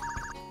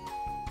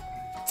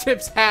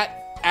 Tips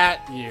hat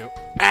at you.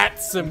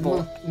 At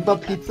symbol. The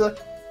pizza.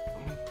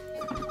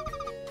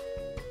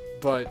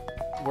 But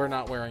we're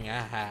not wearing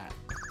a hat.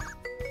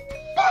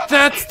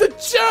 That's the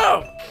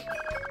joke!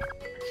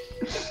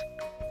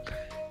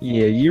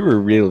 Yeah, you're a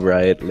real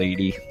riot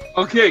lady.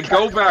 Okay,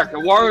 go back. I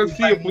want to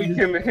see if we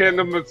can hand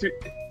him a.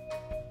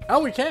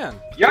 Oh, we can.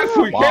 Yes,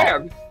 we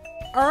can.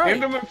 Alright.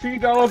 Hand him a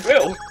 $3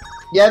 bill.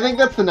 Yeah, I think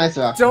that's the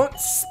nicer option. Don't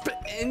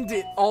spend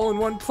it all in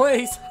one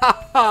place.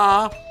 Ha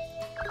ha.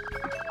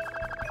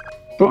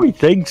 Boy,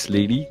 thanks,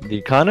 lady. The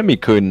economy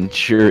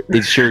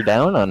is sure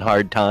down on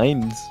hard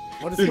times.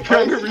 What is The he?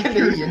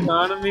 economy-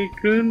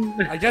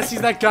 Economy-kun? I guess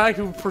he's that guy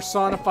who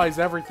personifies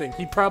everything.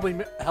 He probably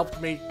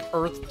helped make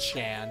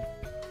Earth-chan.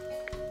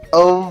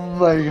 Oh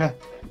my god.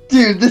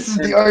 Dude, this is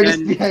the artist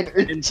and- behind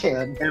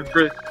Earth-chan. And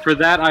for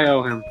that, I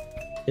owe him.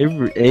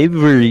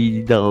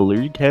 Every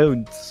dollar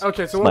counts.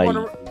 Okay, so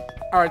Smiley.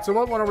 Alright, so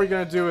what one are we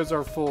gonna do as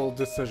our full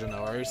decision,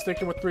 though? Are you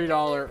sticking with $3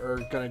 or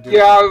gonna do...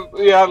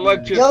 Yeah,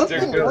 let's just Yeah, let's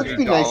stick be, to let's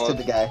be nice to $3.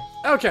 the guy.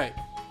 Okay.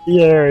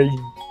 Yeah,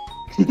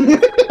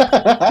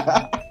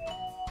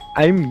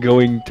 I'm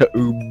going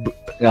to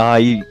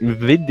buy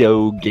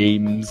video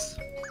games.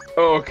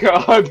 Oh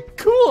god.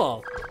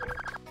 Cool.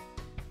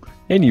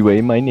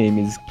 Anyway, my name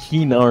is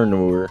Keen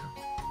Arnor.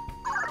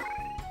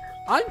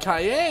 I'm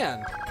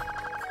Cayenne.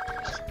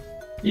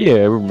 Yeah,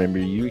 I remember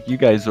you. You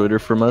guys order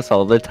from us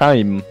all the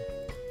time.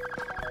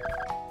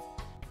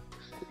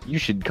 You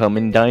should come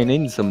and dine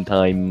in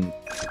sometime.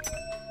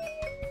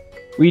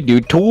 We do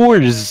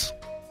tours.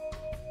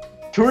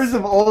 Tours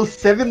of all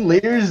 7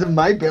 layers of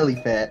my belly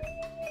fat.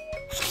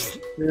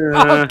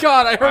 Oh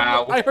god,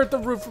 Wow. I hurt the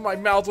roof of my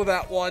mouth with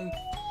that one.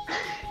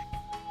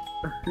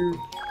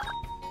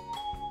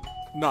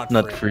 Not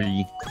Not free.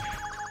 free.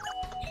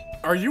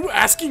 Are you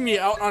asking me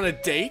out on a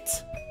date?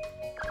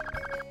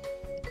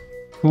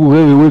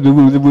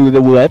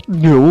 What?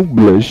 No,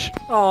 blush.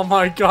 Oh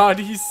my god,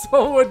 he's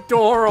so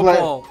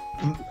adorable.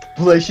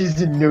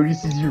 Blushes and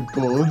notices your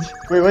bulge.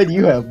 Wait, why do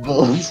you have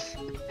bulge?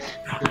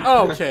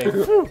 Okay,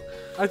 phew.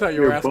 I thought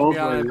you were Your asking me bulge,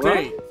 on a like what?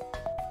 date.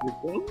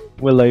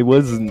 Well, I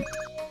wasn't.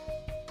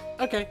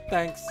 Okay,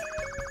 thanks.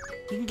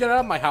 You can get out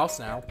of my house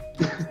now.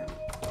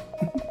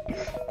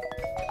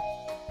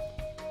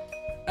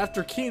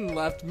 After Keen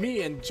left,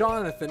 me and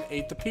Jonathan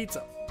ate the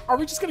pizza. Are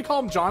we just gonna call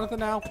him Jonathan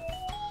now?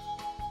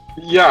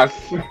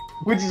 Yes.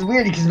 Which is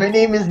weird because my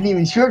name isn't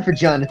even short for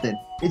Jonathan.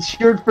 It's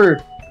short for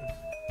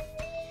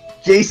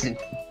Jason.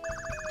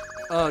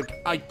 Ugh,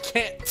 I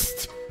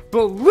can't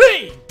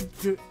believe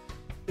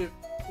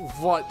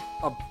what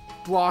a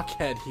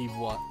blockhead he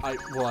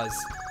was.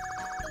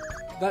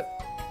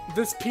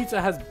 This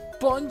pizza has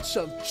bunch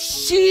of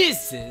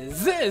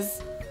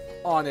cheeses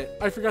on it.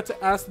 I forgot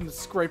to ask them to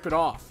scrape it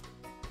off.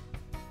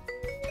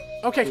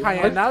 Okay,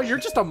 Cayenne, now you're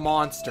just a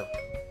monster.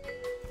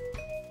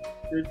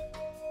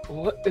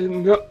 What?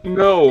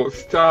 No,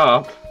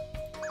 stop.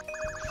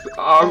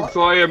 I'm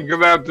sorry, I'm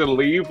gonna have to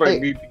leave. I Hey.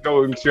 need to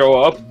go and show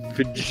up.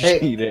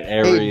 Vegeta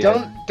area.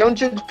 Hey, don't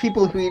judge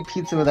people who eat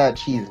pizza without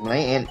cheese. My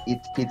aunt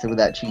eats pizza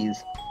without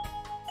cheese.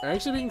 Are you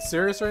actually being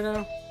serious right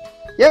now?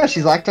 Yeah,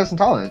 she's lactose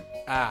intolerant.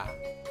 Ah.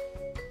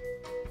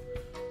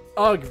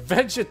 Ugh,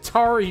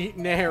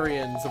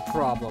 vegetarians are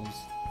problems.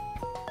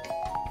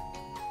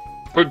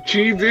 But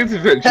cheese is Ha!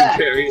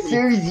 vegetarian.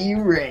 Serves you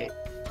right.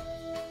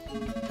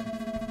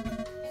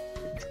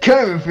 It's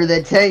karma for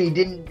that time you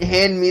didn't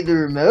hand me the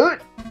remote?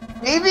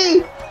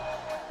 Maybe?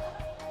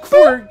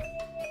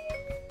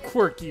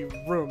 Quirky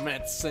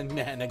roommate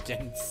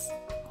shenanigans.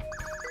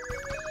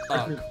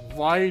 Ugh,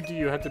 why do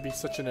you have to be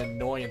such an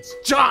annoyance?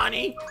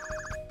 Johnny!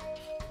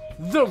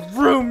 The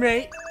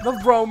roommate!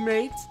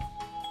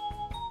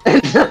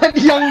 Not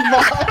young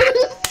boss.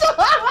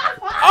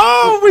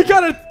 Oh, we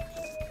gotta...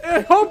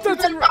 I hope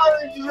that's... Power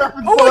Rangers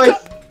reference, Oh my boys.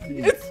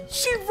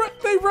 god!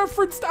 They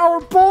referenced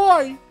our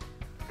boy!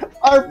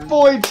 Our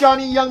boy,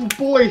 Johnny Young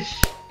Bosch.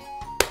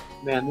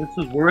 Man, this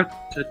is worth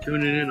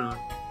tuning in on.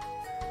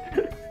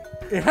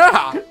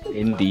 Yeah!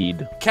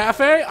 Indeed.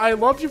 Cafe, I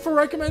love you for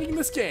recommending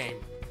this game.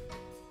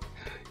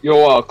 You're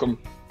welcome.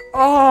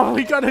 Oh,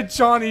 we got a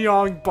Johnny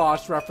Young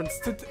Bosch reference.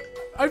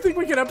 I think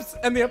we can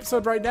end the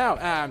episode right now.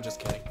 Ah, I'm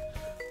just kidding.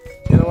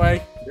 Either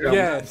way, Yeah.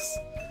 yes.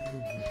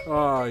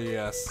 Oh,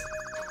 yes.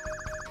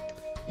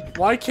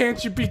 Why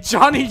can't you be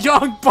Johnny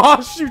Young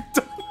Bosch, you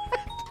dumb...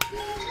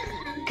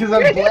 Because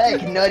I'm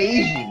black, not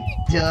Asian.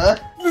 Duh.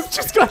 This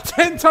just got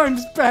 10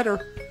 times better.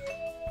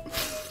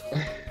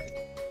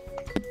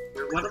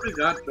 What have we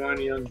got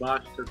Johnny Young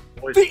Bosch to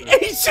voice? The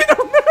Asian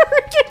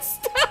American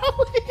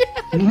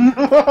Stallion!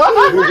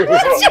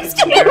 Let's just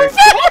get it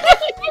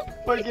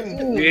back!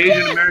 Fucking. The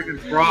Asian American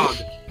Frog.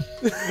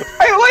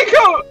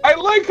 I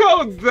like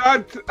how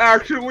that's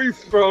actually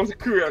spelled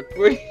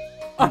correctly.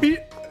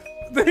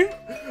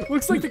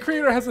 Looks like the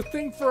creator has a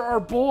thing for our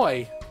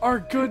boy. Our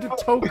good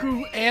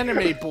Toku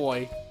anime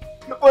boy.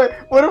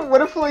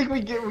 What if like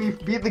we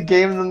beat the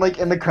game and then like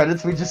in the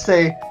credits we just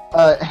say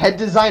head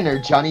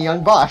designer Johnny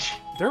Young Bosch.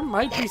 There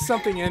might be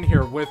something in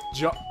here with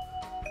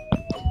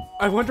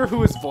I wonder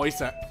who his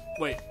voice at.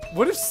 Wait,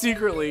 what if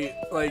secretly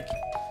like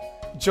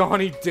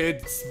Johnny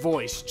did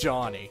voice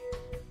Johnny?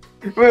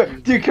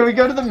 Wait, dude, can we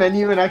go to the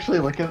menu and actually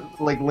look at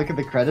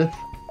the credits?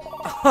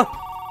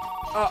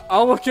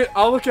 I'll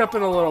look up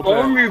in a little bit.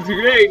 Only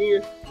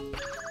today.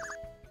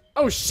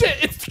 Oh shit!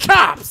 It's the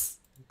cops.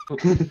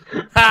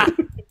 Ha!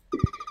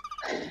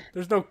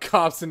 There's no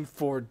cops in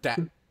Ford.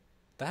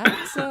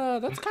 That's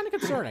kind of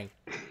concerning.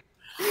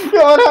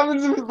 Yeah, what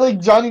happens if like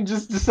Johnny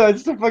just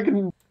decides to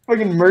fucking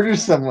murder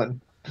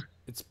someone?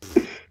 It's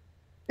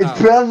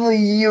probably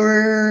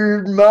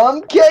your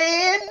mom,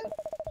 Cayenne.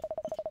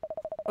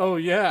 Oh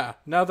yeah.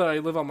 Now that I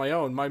live on my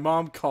own, my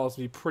mom calls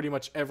me pretty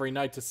much every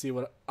night to see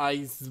what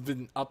I've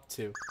been up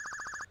to.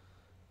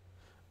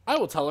 I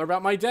will tell her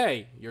about my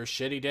day. Your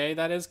shitty day,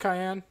 that is,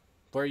 Cayenne,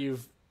 where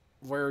you've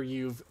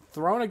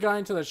thrown a guy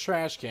into the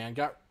trash can,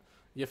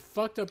 you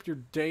fucked up your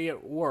day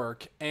at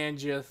work,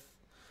 and you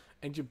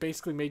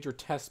basically made your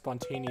test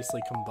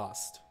spontaneously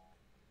combust.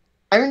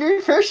 I mean, to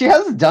be fair, she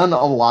has done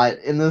a lot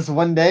in this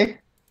one day.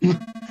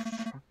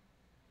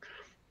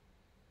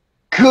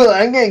 Cool,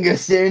 I'm gonna go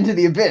stare into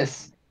the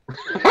abyss.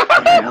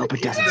 I hope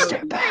it doesn't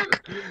stare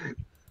back.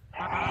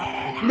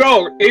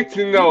 No, it's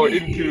no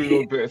into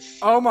the abyss.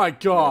 Oh my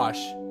gosh.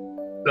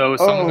 So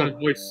someone's gonna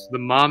voice the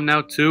mom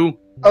now too?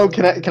 Oh,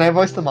 can I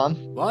voice the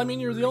mom? Well, I mean,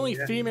 you're the only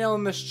female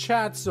in this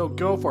chat, so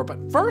go for it.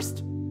 But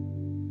first,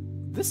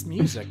 this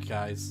music,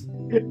 guys.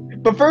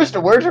 But first,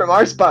 a word from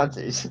our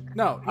sponsors.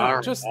 No,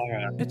 Alright.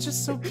 it's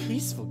just so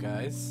peaceful,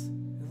 guys,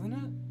 isn't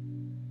it?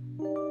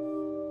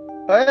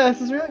 Oh yeah,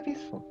 this is really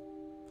peaceful.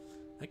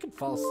 I could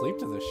fall asleep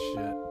to this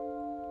shit.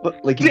 Look,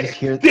 like you just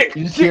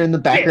hear in the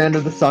background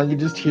of the song, you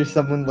just hear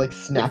someone like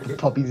snap a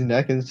puppy's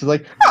neck, and it's just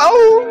like,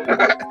 oh.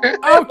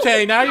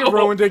 Okay, now you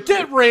ruined it.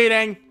 Get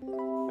rating.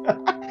 All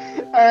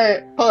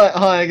right, hold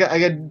on. I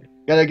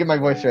gotta get my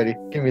voice ready.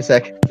 Give me a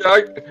sec.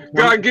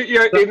 Gotta get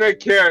you in a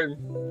can.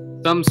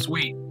 Some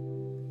sweet.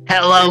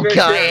 Hello,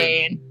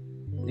 Cayenne.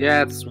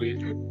 Yeah, it's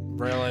sweet.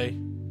 Really?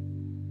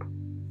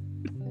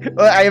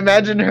 Well, I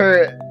imagine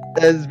her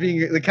as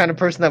being the kind of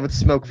person that would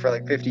smoke for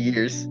like 50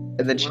 years,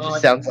 and then she Well,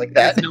 just sounds like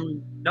that.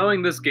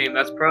 Knowing this game,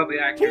 that's probably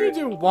Can accurate.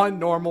 you do one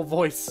normal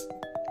voice,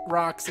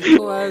 Roxy,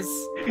 please?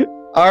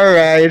 All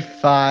right,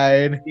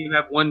 fine. You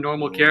have one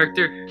normal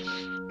character.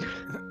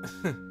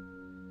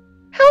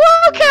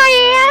 Hello,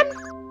 Cayenne.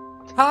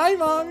 Hi,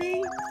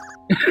 Mommy.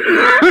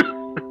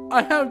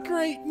 I have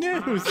great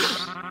news.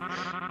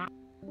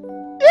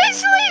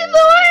 Actually,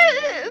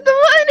 the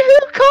one who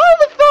called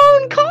the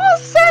phone call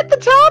set the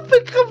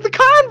topic of the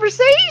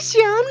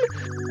conversation.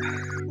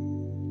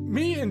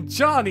 Me and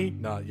Johnny,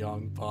 not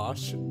Young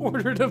Bosch,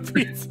 ordered a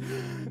pizza.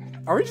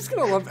 Are we just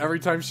gonna love every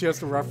time she has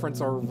to reference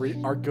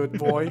our good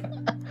boy?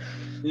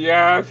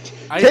 Yes.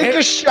 Take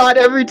a shot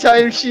every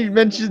time she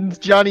mentions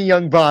Johnny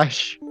Young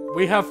Bosch.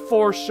 We have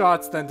 4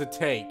 shots then to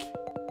take.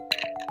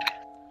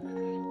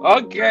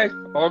 Okay,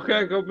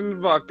 go with the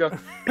vodka.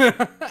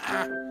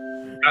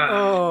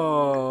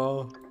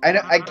 Oh.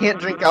 I can't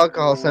drink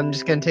alcohol, so I'm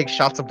just gonna take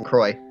shots of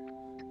LaCroix.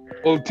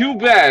 Well, too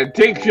bad.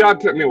 Take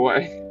shots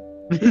anyway.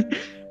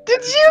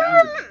 Did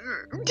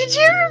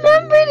you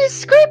remember to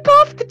scrape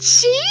off the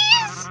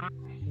cheese?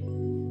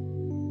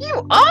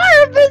 You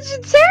are a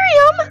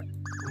vegetarian.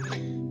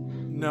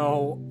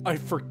 No, I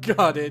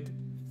forgot it.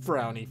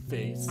 Frowny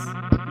face. Then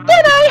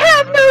I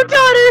have no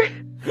daughter.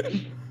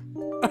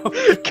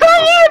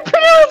 Cayenne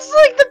pronounced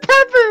like the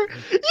pepper.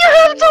 You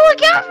have to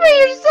look out for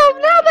yourself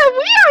now that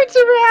we aren't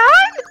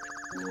around.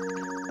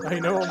 I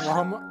know,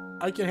 Mom.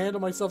 I can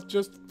handle myself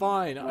just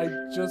fine. I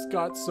just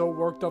got so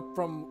worked up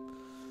from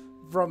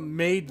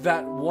made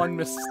that one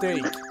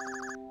mistake.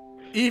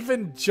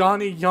 Even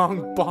Johnny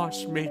Young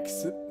Bosch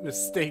makes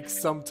mistakes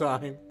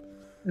sometime.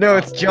 No,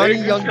 it's Johnny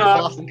Big Young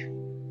shot.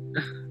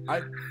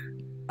 Bosch.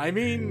 I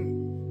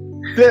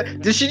mean,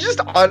 Does she just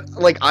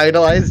like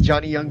idolize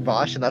Johnny Young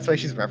Bosch, and that's why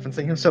she's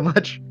referencing him so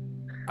much?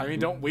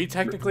 don't we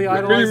technically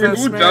idolize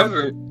this Who man?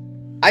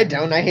 doesn't? I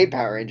don't. I hate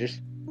Power Rangers.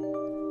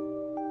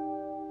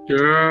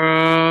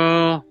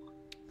 Girl.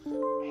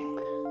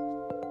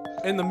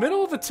 In the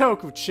middle of the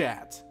Toku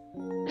chat.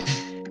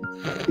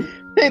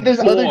 Hey, there's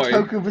other Boy.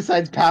 Toku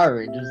besides Power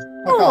Rangers.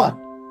 Fuck Oh. off.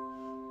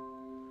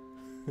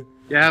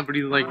 Yeah, but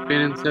he's like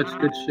been in such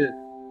good shit.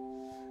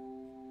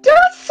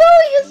 Don't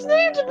sully his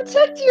name to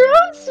protect your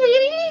own,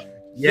 sweetie.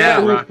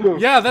 Yeah, Rock.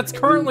 Yeah, that's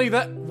currently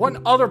that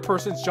one other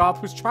person's job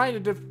who's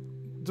trying to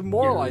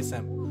demoralize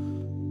him.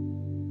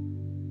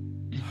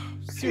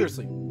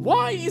 Seriously,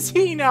 why is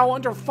he now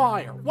under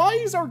fire? Why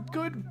is our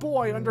good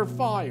boy under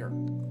fire?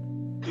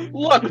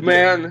 Look,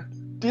 man.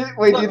 Do you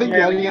think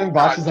Johnny Young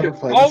Bosch has ever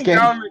played Oh, this game?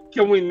 God,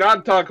 can we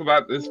not talk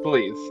about this,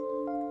 please?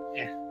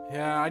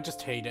 Yeah, I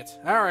just hate it.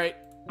 Alright.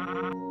 I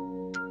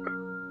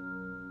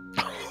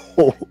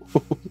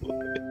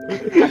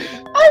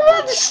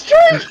will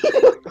destroy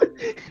you!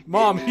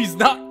 Mom, he's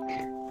not.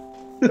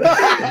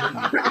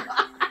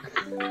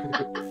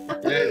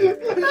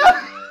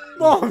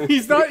 Mom,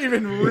 he's not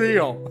even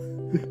real.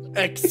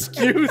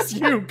 Excuse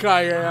you,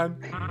 Cayenne.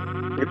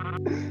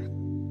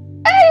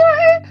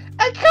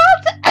 I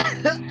called.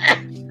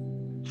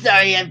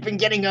 Sorry, I've been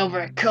getting over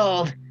a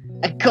cold.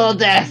 I called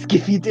to ask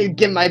if you did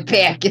get my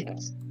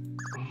package.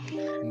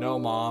 No,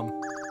 Mom.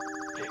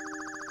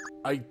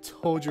 I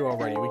told you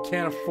already, we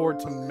can't afford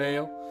to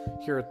mail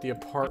here at the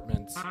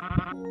apartments.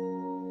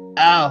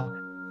 Oh,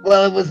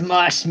 well, it was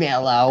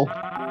marshmallow.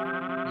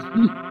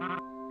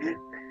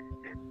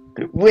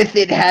 With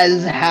it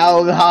has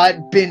how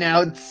hot been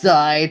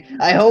outside.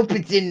 I hope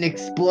it didn't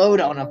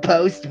explode on a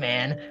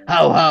postman.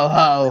 Ho ho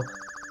ho.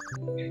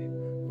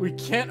 We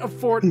can't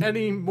afford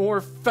any more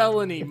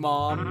felony,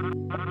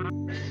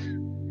 Mom.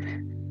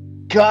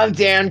 Calm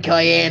down,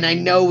 Cayenne. I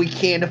know we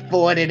can't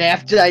afford it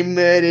after I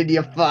murdered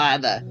your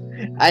father.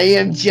 I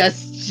am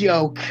just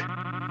joke.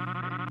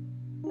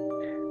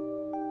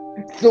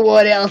 So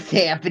what else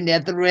happened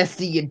at the rest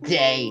of your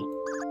day?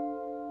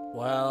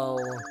 Well,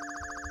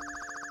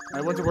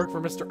 I went to work for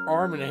Mr.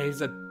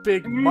 Armanez at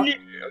Big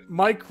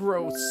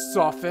Micro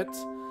Soffit,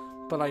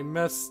 but I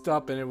messed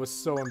up and it was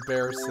so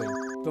embarrassing.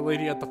 The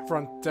lady at the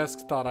front desk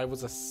thought I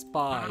was a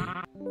spy.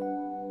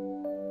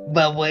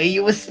 But were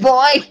you a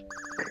spy?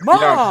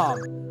 Mom!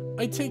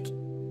 I take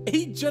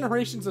 8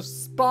 generations of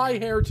spy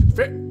heritage.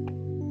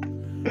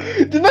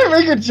 Didn't I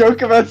make a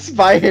joke about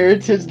spy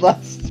heritage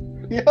last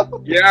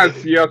video?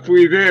 Yes,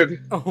 we did.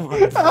 Oh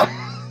my god.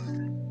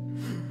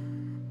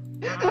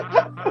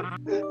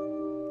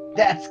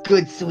 That's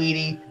good,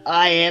 sweetie.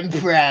 I am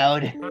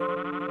proud.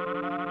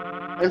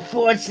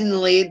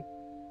 Unfortunately,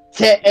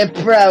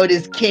 proud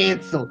is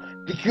cancelled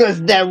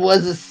because that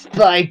was a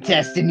spy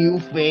test and you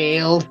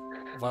failed.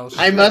 Well,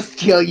 I must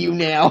kill you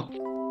now.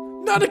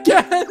 Not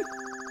again!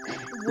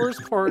 The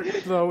worst part,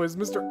 though, is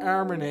Mr.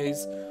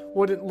 Armanez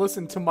wouldn't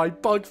listen to my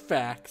bug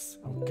facts.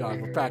 Oh god,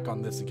 we're back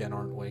on this again,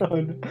 aren't we? Oh,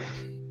 no.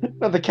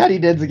 Oh, the catty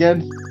dids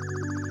again.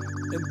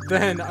 And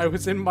then I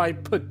was in my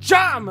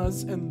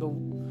pajamas, and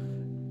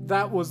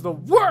that was the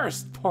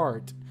worst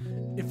part.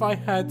 If I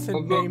had to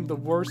name the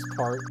worst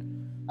part,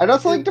 I'd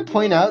also like to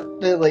point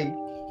out that like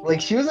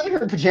she was in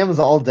her pajamas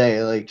all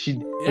day. Like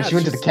when she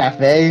went to the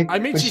cafe. I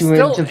mean, when she's she went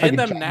still to in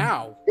them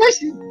now. Yeah,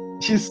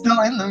 she's still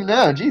in them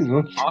now. Jeez,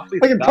 well, Awfully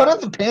fucking put fast. on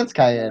some pants,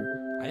 Cayenne.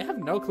 I have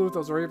no clue if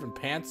those were even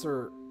pants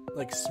or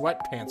like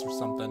sweatpants or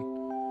something.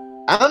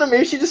 I don't know.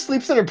 Maybe she just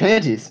sleeps in her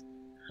panties.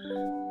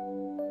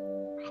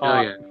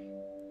 Oh yeah.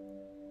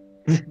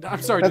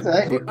 I'm sorry. That's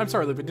right. I'm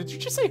sorry, Lupin. Did you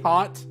just say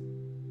hot?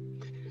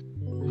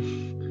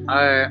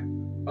 Yeah,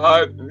 I'm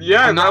not-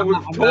 that was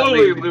I'm not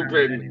totally leaving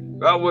Lupin.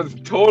 That was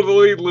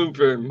totally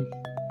Lupin.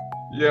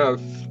 Yes.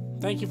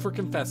 Thank you for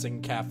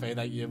confessing, Cafe,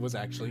 that it was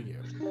actually you.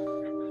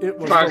 It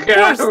was Fuck the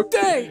yeah. worst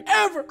day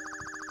ever!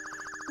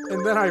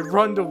 And then I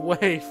runned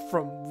away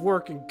from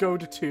work and go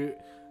to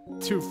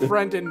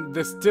friend in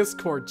this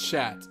Discord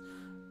chat.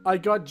 I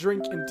got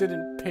drink and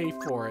didn't pay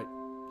for it.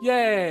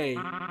 Yay!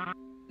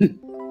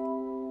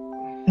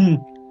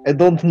 I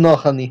don't know,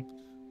 honey.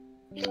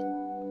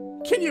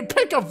 Can you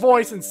pick a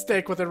voice and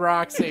stick with it,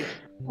 Roxy?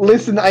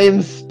 Listen, I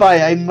am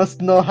spy. I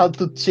must know how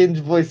to change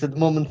voice at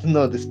moment's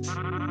notice.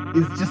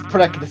 It's just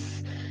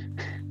practice.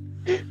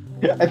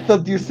 I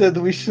thought you said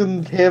we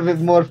shouldn't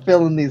have more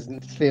felonies in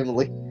this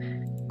family.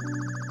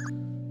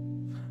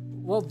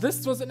 Well,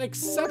 this was an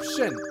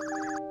exception.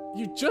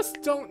 You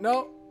just don't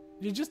know.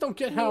 You just don't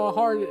get how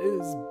hard it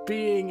is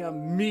being a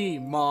me,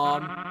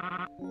 Mom.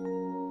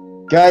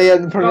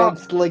 Cayenne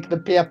pronounced like the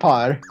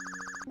paper.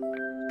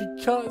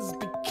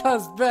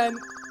 Because then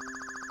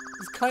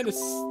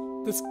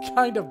this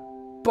kind of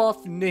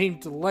buff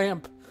named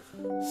Lamp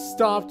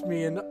stopped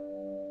me and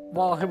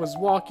while I was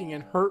walking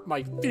and hurt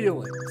my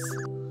feelings.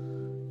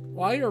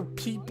 Why are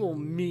people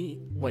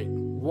mean? Wait,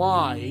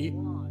 why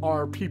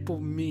are people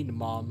mean,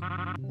 Mom?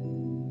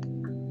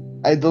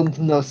 I don't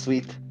know,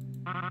 sweet.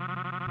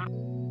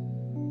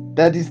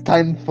 That is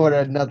time for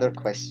another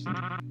question.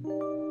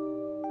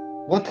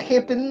 What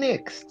happened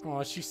next?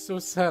 Oh, she's so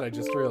sad. I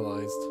just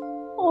realized.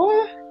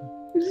 Oh,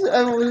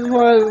 I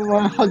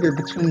want to hug her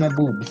between my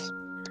boobs.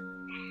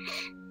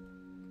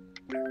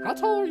 How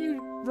tall are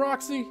you,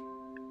 Roxy?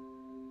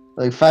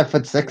 Like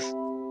 5'6".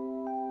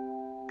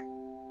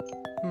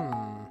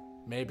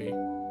 Maybe.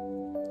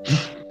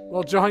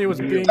 Well, Johnny was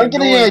being I'm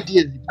getting annoying.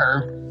 ideas,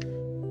 her.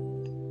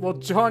 Well,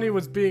 Johnny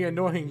was being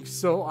annoying,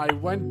 so I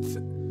went.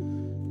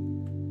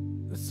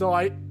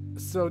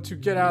 So to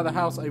get out of the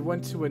house, I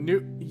went to a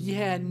new.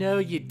 Yeah, no,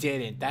 you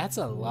didn't. That's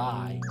a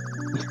lie.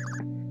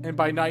 And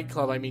by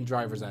nightclub, I mean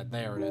driver's ed.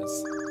 There it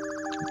is.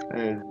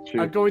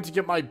 I'm going to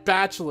get my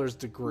bachelor's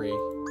degree.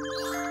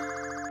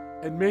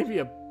 And maybe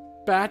a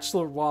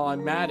bachelor while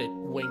I'm at it,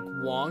 wink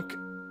wonk.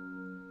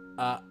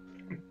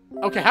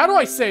 Okay, how do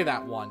I say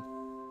that one?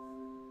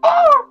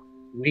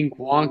 Wink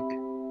wonk.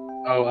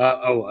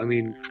 I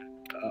mean,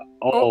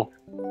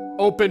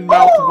 Open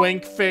mouth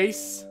wink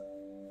face.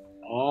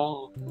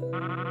 Oh.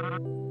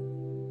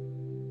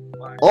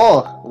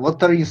 Oh,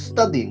 what are you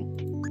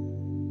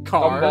studying?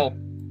 Car. Humble.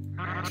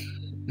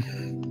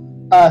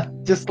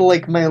 Just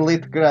like my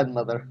late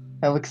grandmother.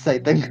 How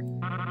exciting.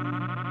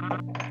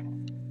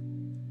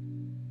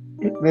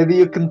 Maybe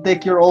you can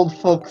take your old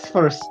folks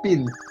for a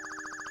spin.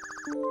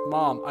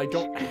 Mom, I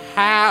don't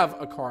have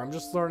a car. I'm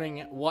just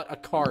learning what a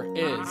car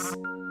is.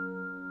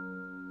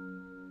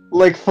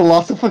 Like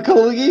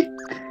philosophically?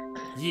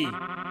 Yee.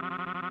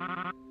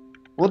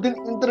 What an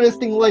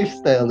interesting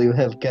lifestyle you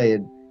have,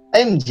 Kyan.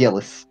 I'm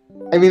jealous.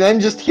 I mean, I'm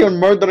just here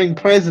murdering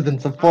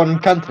presidents of foreign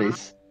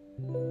countries.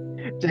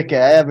 JK,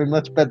 I have a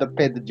much better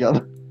paid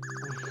job.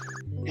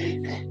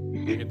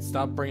 You can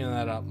stop bringing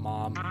that up,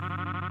 Mom.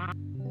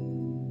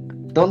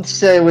 Don't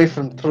shy away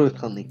from truth,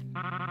 honey.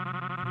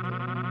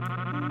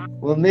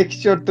 We'll make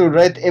sure to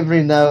write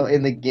every now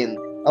and again.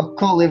 I'll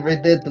call every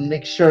day to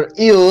make sure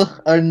you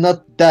are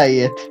not die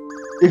yet.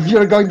 If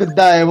you're going to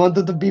die, I want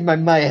it to be by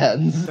my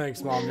hands.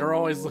 Thanks, Mom. You're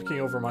always looking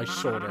over my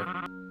shoulder.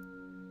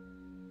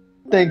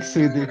 Thanks,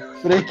 sweetie.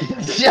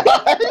 Breaking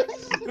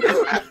shots!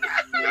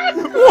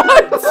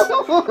 What?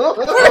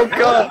 Oh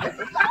god!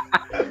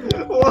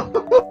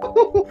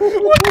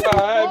 I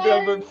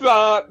never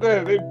thought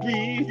that it'd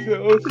be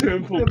so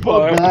simple,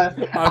 but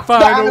I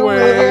find a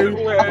way.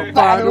 I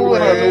find a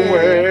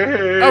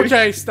way.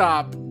 Okay,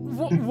 stop.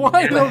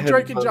 Why no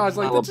Drake and Josh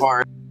like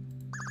that?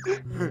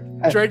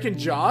 Drake and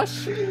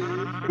Josh?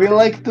 We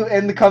like to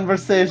end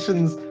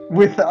conversations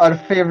with our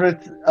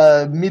favorite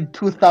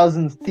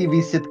mid-2000s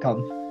TV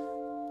sitcom.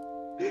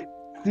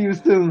 See you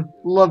soon.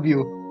 Love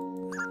you.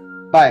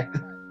 Bye.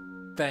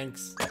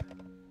 Thanks.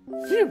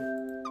 Phew.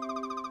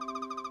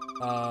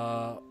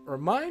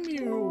 Remind me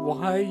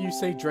why you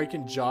say Drake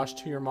and Josh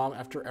to your mom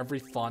after every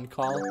phone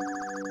call?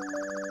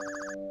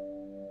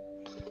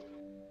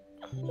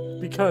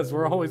 Because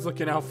we're always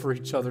looking out for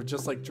each other,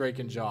 just like Drake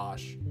and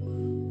Josh.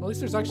 Well, at least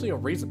there's actually a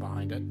reason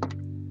behind it.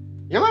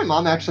 You know, my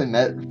mom actually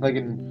met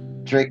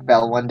fucking Drake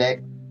Bell one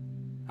day.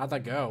 How'd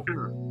that go?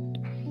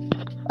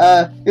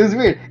 It was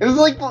weird. It was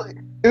like,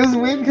 it was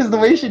weird because the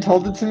way she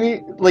told it to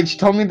me, like, she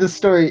told me this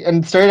story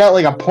and it started out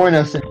like a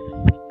porno scene.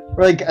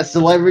 Where, like, a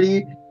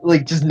celebrity,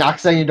 like, just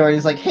knocks on your door and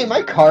he's like, hey,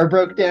 my car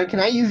broke down, can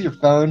I use your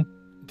phone?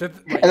 Wait,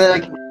 And then,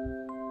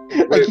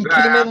 like he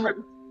came in,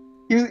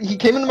 he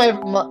came into my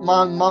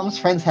mom's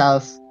friend's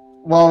house.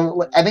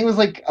 Well, I think it was,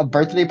 like, a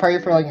birthday party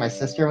for, like, my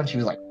sister when she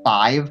was, like,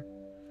 5.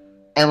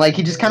 And, like,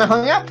 he just kind of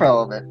hung out for a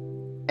little bit.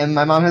 And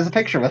my mom has a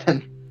picture with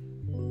him.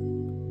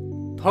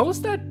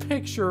 post that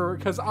picture,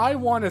 because I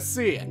want to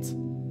see it.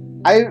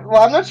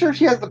 Well, I'm not sure if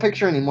she has the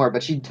picture anymore,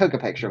 but she took a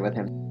picture with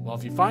him. Well,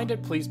 if you find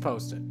it, please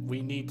post it.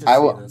 We need to I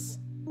see will. this.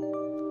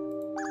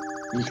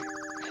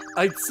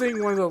 I'd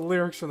sing one of the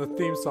lyrics from the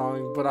theme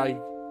song, but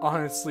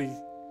honestly,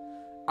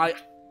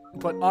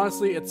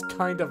 it's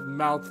kind of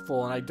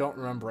mouthful, and I don't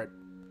remember it.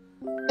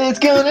 It's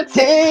gonna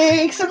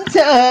take some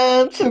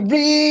time to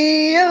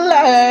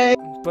realize.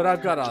 But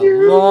I've got a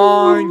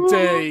long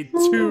day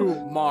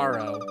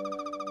tomorrow.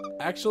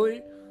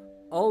 Actually,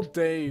 all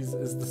days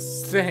is the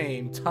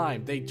same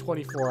time. They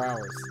 24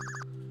 hours.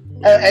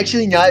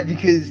 Actually not,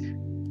 because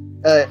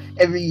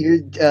every year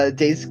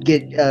days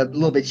get a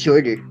little bit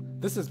shorter.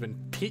 This has been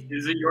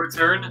Is it your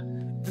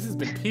turn? This has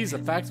been Pizza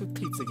Facts with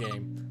Pizza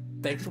Game.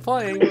 Thanks for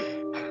playing.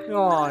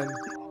 Go on.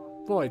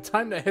 Boy,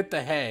 time to hit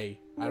the hay.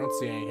 I don't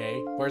see any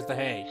hay. Where's the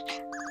hay?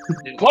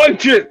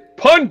 Punch it!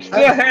 Punch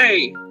the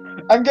hay!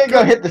 I'm gonna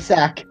go hit the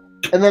sack,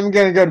 and then I'm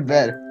gonna go to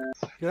bed.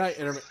 Good night,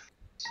 internet.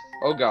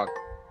 Oh god.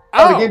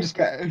 Oh, the Oh! game just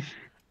crashed.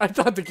 I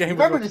thought the game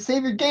Remember was... to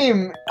save your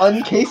game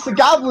in case the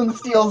goblin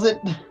steals it.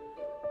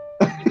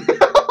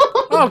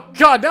 Oh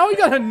god, now we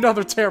got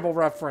another terrible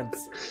reference.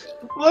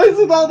 What is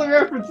with all the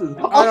references?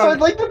 Also, I'd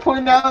like to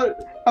point out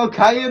how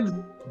Kyan's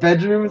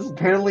bedroom is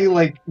apparently,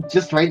 like,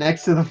 just right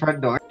next to the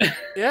front door.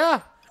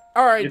 Yeah.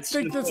 Alright, It's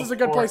think this just is a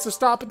good place to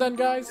stop it then,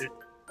 guys?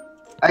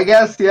 I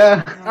guess,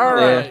 yeah.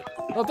 Alright.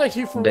 Well, thank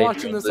you for Day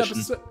watching this transition.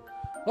 episode.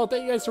 Well,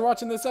 thank you guys for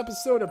watching this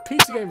episode of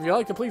Pizza Game. If you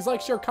like it, please like,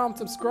 share, comment,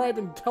 subscribe,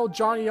 and tell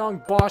Johnny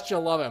Young Bosch you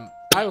love him.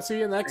 I will see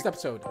you in the next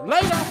episode.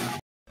 Later!